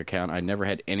Facebook account. I never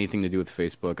had anything to do with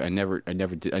Facebook. I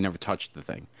never touched the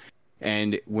thing.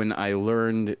 And when I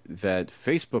learned that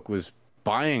Facebook was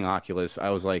buying Oculus,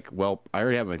 I was like, well, I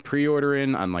already have my pre-order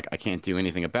in. I'm like, I can't do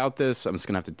anything about this. I'm just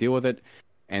gonna have to deal with it.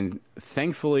 And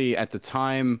thankfully at the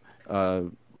time,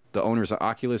 the owners of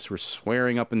Oculus were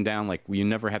swearing up and down like, you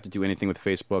never have to do anything with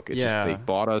Facebook. It's just they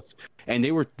bought us, and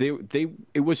they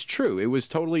it was true. It was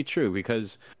totally true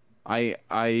because I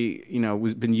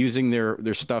was been using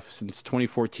their stuff since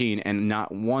 2014, and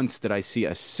not once did I see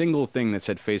a single thing that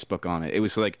said Facebook on it. It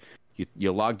was like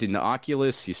you logged into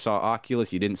Oculus, you saw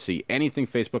Oculus, you didn't see anything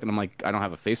Facebook, and I'm like, I don't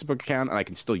have a Facebook account, and I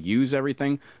can still use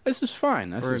everything. This is fine.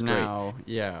 This is great. Now,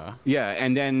 yeah. Yeah,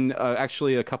 and then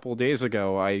actually a couple of days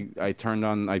ago, I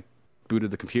booted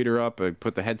the computer up, I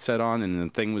put the headset on, and the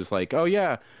thing was like, oh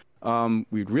yeah,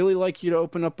 we'd really like you to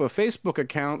open up a Facebook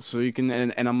account so you can,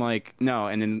 and I'm like, no,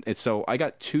 and then so I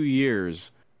got 2 years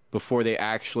before they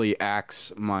actually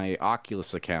axe my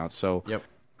Oculus account. So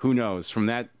who knows? From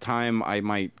that time, I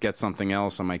might get something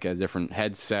else. I might get a different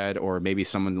headset, or maybe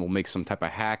someone will make some type of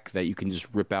hack that you can just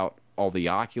rip out all the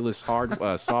Oculus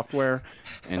software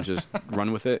and just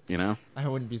run with it. I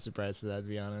wouldn't be surprised at that, to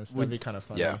be honest. That'd be kind of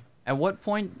funny. Yeah. At what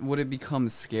point would it become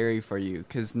scary for you?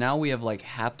 Because now we have like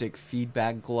haptic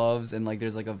feedback gloves, and like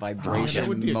there's like a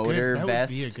vibration motor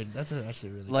vest. That's actually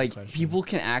a really like good question. People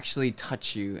can actually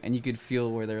touch you, and you could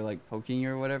feel where they're like poking you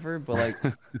or whatever. But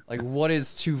like, like what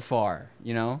is too far?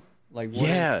 Like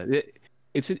what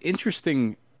it's an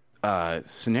interesting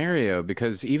scenario,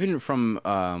 because even from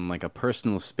like a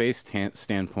personal space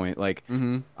standpoint, like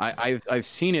I've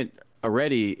seen it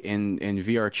already in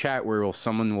VR chat where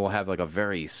someone will have like a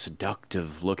very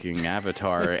seductive looking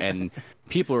avatar and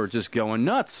people are just going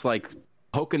nuts, like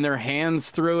poking their hands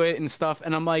through it and stuff,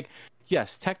 and I'm like,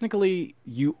 yes, technically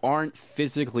you aren't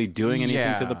physically doing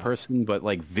anything to the person, but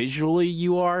like visually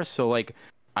you are. So like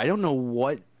I don't know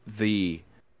what this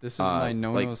is my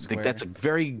no-no square. That's a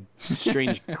very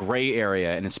strange gray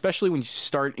area, and especially when you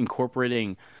start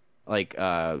incorporating like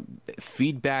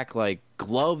feedback, like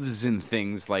gloves and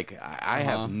things, like I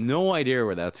have no idea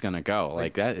where that's gonna go.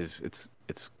 Like that is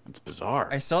it's bizarre.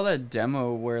 I saw that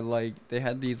demo where like they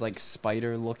had these like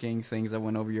spider looking things that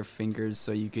went over your fingers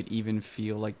so you could even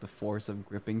feel like the force of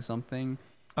gripping something.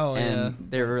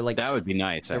 They were like, that would be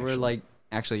nice. They were like,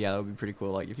 actually that would be pretty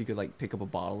cool, like if you could like pick up a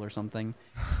bottle or something.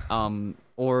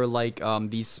 Or like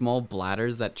these small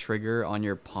bladders that trigger on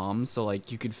your palm, so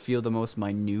like you could feel the most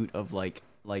minute of like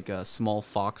a small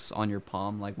fox on your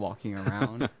palm, like walking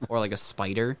around, or like a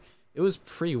spider. It was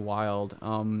pretty wild.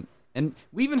 And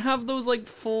we even have those like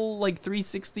full like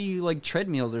 360 like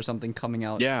treadmills or something coming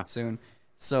out soon.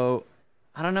 So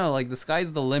I don't know, like the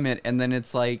sky's the limit. And then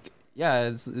it's like,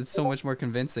 it's so much more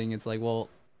convincing. It's like, well,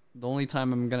 the only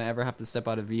time I'm gonna ever have to step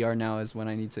out of VR now is when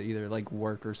I need to either like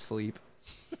work or sleep.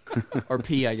 or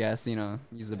pee, I guess.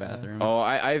 Use the bathroom. Oh,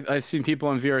 I've seen people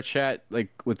on VR chat like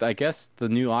with I guess the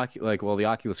new the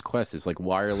Oculus Quest is like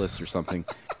wireless or something,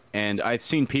 and I've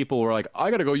seen people who are like,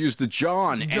 I gotta go use the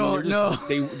John, and Don't they're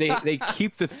just, they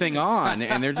keep the thing on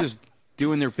and they're just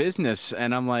doing their business,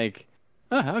 and I'm like,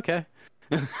 oh, okay.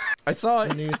 I saw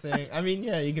It's a new thing. I mean,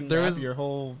 yeah, you can There map was- your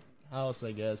whole house,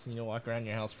 I guess, and walk around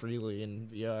your house freely in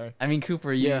VR. I mean,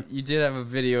 Cooper, you did have a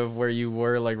video of where you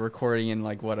were like recording in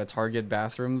like a Target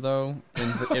bathroom though,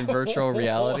 in virtual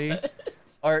reality.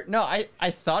 Or no,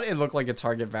 I thought it looked like a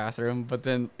Target bathroom, but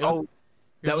then That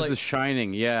was like- The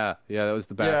Shining. Yeah, that was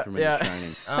the bathroom in yeah. The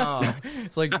Shining. Oh,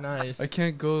 it's like nice. I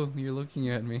can't go. You're looking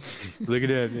at me. Look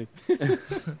at me.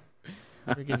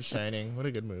 Freaking Shining. What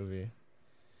a good movie.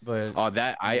 But Oh,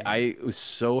 that I was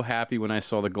so happy when I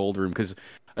saw the Gold Room because,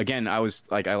 again, I was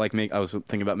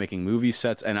thinking about making movie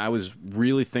sets, and I was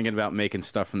really thinking about making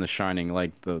stuff from The Shining,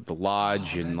 like the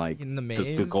lodge and like in the the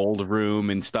maze? Gold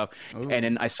Room and stuff. Ooh. And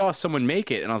then I saw someone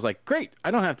make it, and I was like, great, I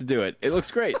don't have to do it. It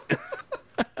looks great.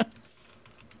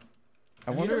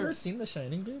 Have wonder- you ever seen The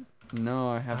Shining, dude? no,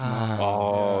 I have Ah. not.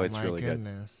 Oh, Yeah, it's my really good.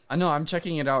 goodness. I know. I'm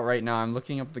checking it out right now. I'm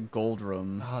looking up the Gold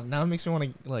Room. Oh, now it makes me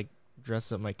want to like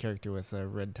dress up my character with a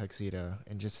red tuxedo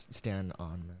and just stand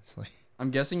ominously. I'm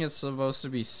guessing it's supposed to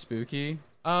be spooky.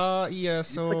 Yeah. It's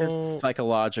So like a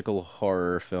psychological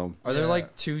horror film. Are there Yeah.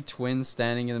 like two twins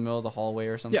standing in the middle of the hallway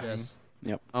or something? yes.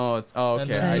 Oh, And okay.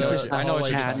 then I know. the- What you, the I know what hallway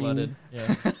you're gets talking. flooded.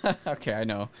 Yeah. Okay, I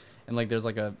know. And like, there's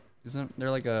like isn't there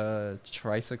like a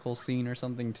tricycle scene or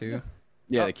something too?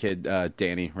 Yeah, the kid,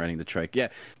 Danny, riding the trike. Yeah,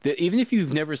 even if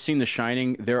you've never seen The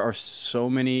Shining, there are so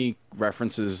many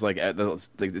references. Like,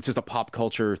 it's just a pop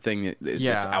culture thing that's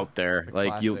Yeah, out there. it's a Like,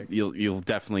 classic. you'll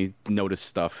definitely notice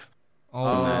stuff. All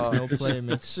Oh. work, no play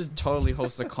makes Should totally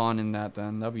host a con in that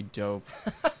then. That'd be dope.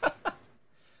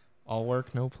 all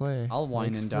work, no play. I'll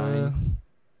wine Makes and the- dine.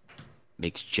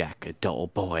 Makes Jack a dull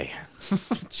boy.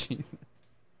 Jeez.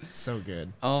 So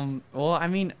good. Well, I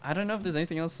mean, I don't know if there's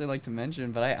anything else I'd like to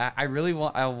mention, but I really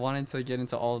wanted to get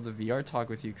into all of the VR talk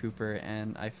with you, Cooper,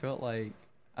 and I felt like,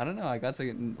 I don't know, I got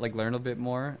to like learn a bit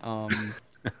more. I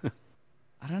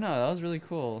don't know, that was really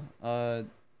cool.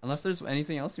 Unless there's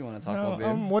anything else you want to talk about,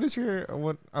 babe. What is your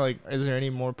is there any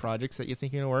more projects that you're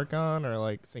thinking to work on, or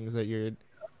like things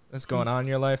that's going on in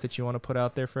your life that you want to put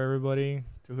out there for everybody,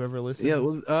 to whoever listens?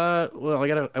 Yeah, well,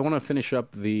 I want to finish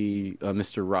up the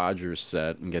Mr. Rogers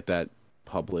set and get that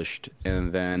published,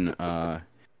 and then I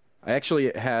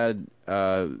actually had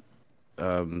some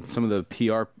of the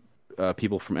PR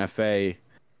people from FA.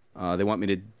 They want me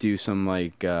to do some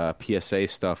like PSA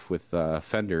stuff with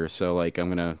Fender, so like I'm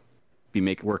gonna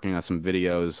be working on some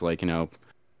videos, like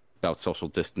about social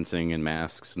distancing and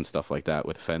masks and stuff like that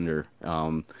with Fender.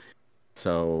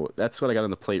 So that's what I got on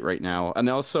the plate right now. And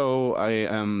also I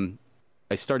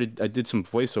did some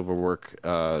voiceover work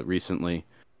recently.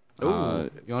 Ooh,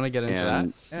 you want to get into that?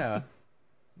 and- Yeah.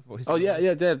 Oh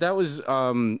yeah, that was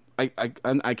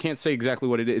I can't say exactly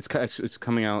what it is. It's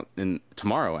coming out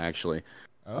tomorrow actually.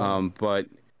 Oh. But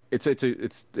it's a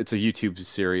YouTube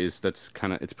series that's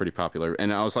it's pretty popular.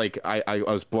 And I was like I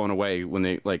was blown away when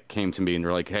they like came to me and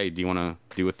they're like, "Hey, do you want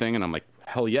to do a thing?" And I'm like,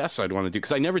 hell yes, I'd want to do,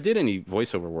 because I never did any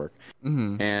voiceover work.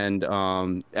 Mm-hmm. And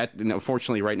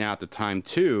unfortunately, right now at the time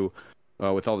too,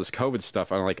 with all this COVID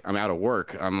stuff, I'm out of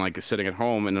work. I'm like sitting at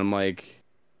home, and I'm like,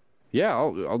 yeah,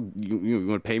 you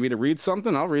want to pay me to read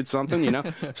something? I'll read something,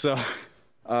 So,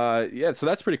 yeah, so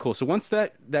that's pretty cool. So once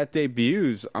that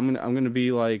debuts, I'm gonna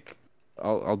be like,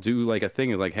 I'll do like a thing.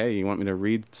 Is like, hey, you want me to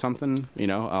read something?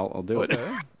 I'll do it.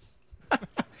 Okay.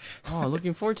 Oh,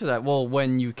 looking forward to that. Well,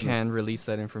 when you can release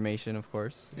that information, of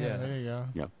course. Yeah, there you go.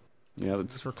 Yeah,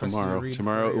 it's Just request you to tomorrow. read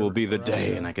Tomorrow for it will be the your day,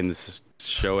 project. and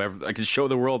I can show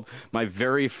the world my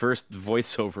very first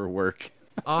voiceover work.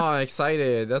 Oh,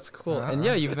 excited. That's cool. And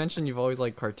yeah, Uh-huh. you've mentioned you've always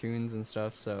liked cartoons and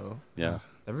stuff, so Yeah.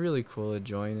 that'd be really cool to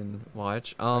join and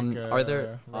watch. Like, Are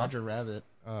there Roger Rabbit?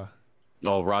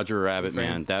 Oh, Roger Rabbit, Frank.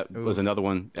 man, that was Oof. another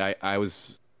one. I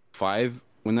was 5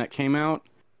 when that came out,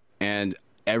 and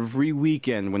every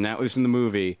weekend when that was in the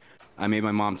movie, I made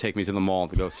my mom take me to the mall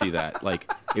to go see that.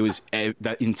 Like, it was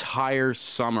that entire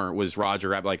summer was Roger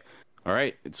Rabbit. Like, all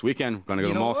right, it's weekend, we're gonna go to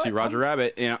You the know mall, see what? Roger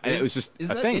Rabbit. And it was just Is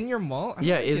a that thing. in your mall? I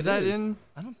Yeah, think is it that in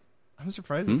I'm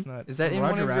surprised it's not. is that in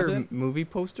Roger one of your Rabbit? movie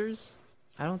posters?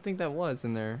 I don't think that was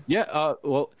in there. Yeah,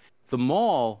 well, the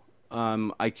mall,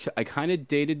 I kind of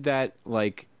dated that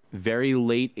like very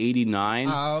late '89.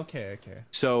 Okay.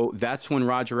 So that's when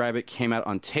Roger Rabbit came out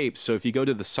on tape. So if you go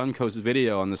to the Suncoast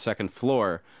video on the second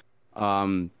floor,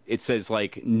 it says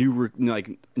like new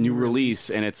release,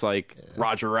 and it's like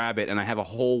Roger Rabbit, and I have a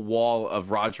whole wall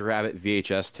of Roger Rabbit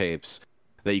VHS tapes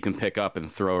that you can pick up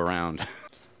and throw around.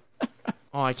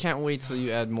 Oh, I can't wait till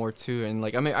you add more too. And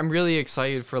like, I mean, I'm really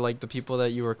excited for like the people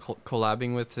that you were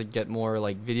collabing with to get more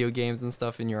like video games and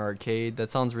stuff in your arcade.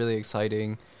 That sounds really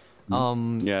exciting.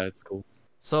 Yeah, it's cool.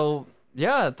 So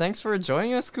yeah, thanks for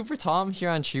joining us, Cooper Tom, here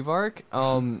on Tree Bark.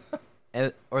 Are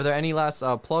there any last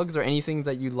plugs or anything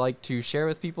that you'd like to share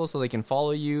with people so they can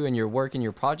follow you and your work and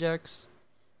your projects?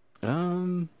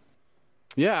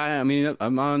 Yeah, I mean,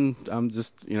 I'm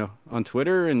just, on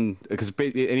Twitter, and because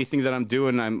anything that I'm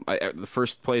doing, the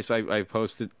first place I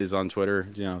post it is on Twitter,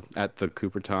 at the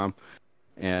Cooper Tom,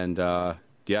 and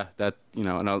yeah, that,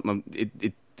 and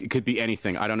it could be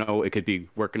anything. I don't know. It could be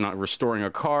working on restoring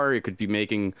a car. It could be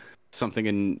making something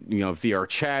in VR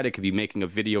chat. It could be making a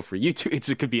video for YouTube.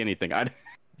 It could be anything.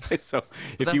 So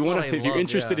if you're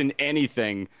interested in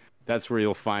anything, that's where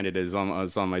you'll find it. Is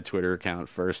on my Twitter account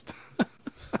first.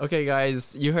 Okay,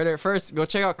 guys, you heard it first. Go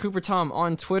check out Cooper Tom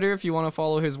on Twitter if you want to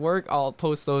follow his work. I'll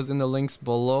post those in the links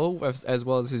below, as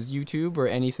well as his YouTube or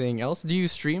anything else. Do you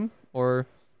stream or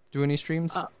do any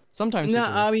streams? Sometimes. No,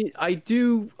 I mean, I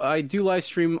do live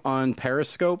stream on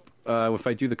Periscope if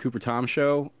I do the Cooper Tom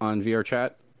show on VR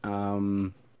chat.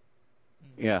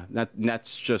 Yeah,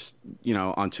 that's just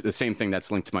on the same thing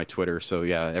that's linked to my Twitter. So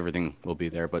yeah, everything will be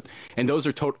there. And those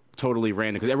are totally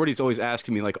random because everybody's always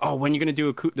asking me like, oh, when are you gonna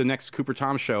do the next Cooper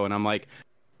Tom show? And I'm like,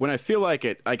 when I feel like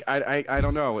it. Like I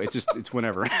don't know. It's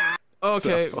whenever.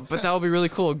 Okay, so. But that would be really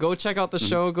cool. Go check out the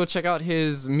show. Go check out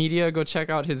his media. Go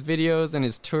check out his videos and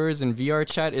his tours and VR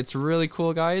chat. It's really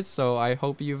cool, guys. So I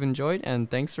hope you've enjoyed, and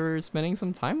thanks for spending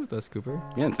some time with us, Cooper.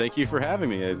 Yeah, and thank you for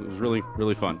having me. It was really,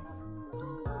 really fun.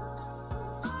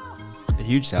 A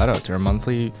huge shout out to our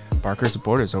monthly Barker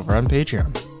supporters over on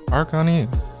Patreon. Arcani,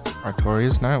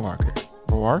 Artorius Nightwalker,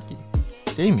 Boarki,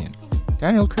 Damien,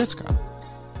 Daniel Kurtzkopf,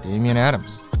 Damian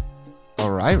Adams,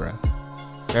 Elryra,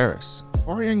 Ferris,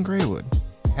 Florian Greywood,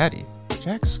 Hattie,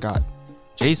 Jack Scott,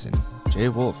 Jason, Jay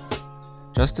Wolf,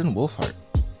 Justin Wolfhart,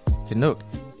 Canuck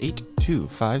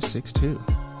 82562,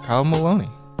 Kyle Maloney,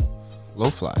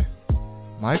 Lowfly,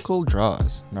 Michael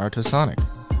Draws, Naruto Sonic,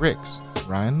 Rix,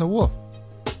 Ryan the Wolf,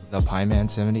 The Pieman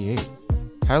 78,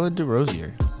 Tyler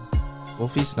DeRosier,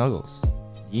 Wolfie Snuggles,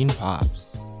 Yeen Pops,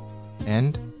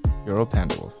 and Euro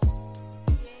Panda Wolf.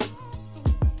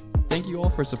 Thank you all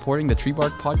for supporting the Tree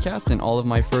Bark podcast and all of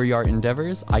my furry art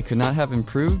endeavors. I could not have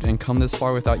improved and come this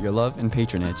far without your love and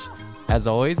patronage. As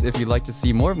always, if you'd like to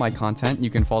see more of my content, you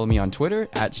can follow me on Twitter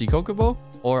at Shikokubo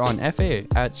or on FA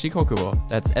at Shikokubo.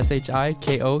 That's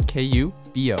SHIKOKUBO.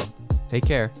 Take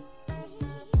care.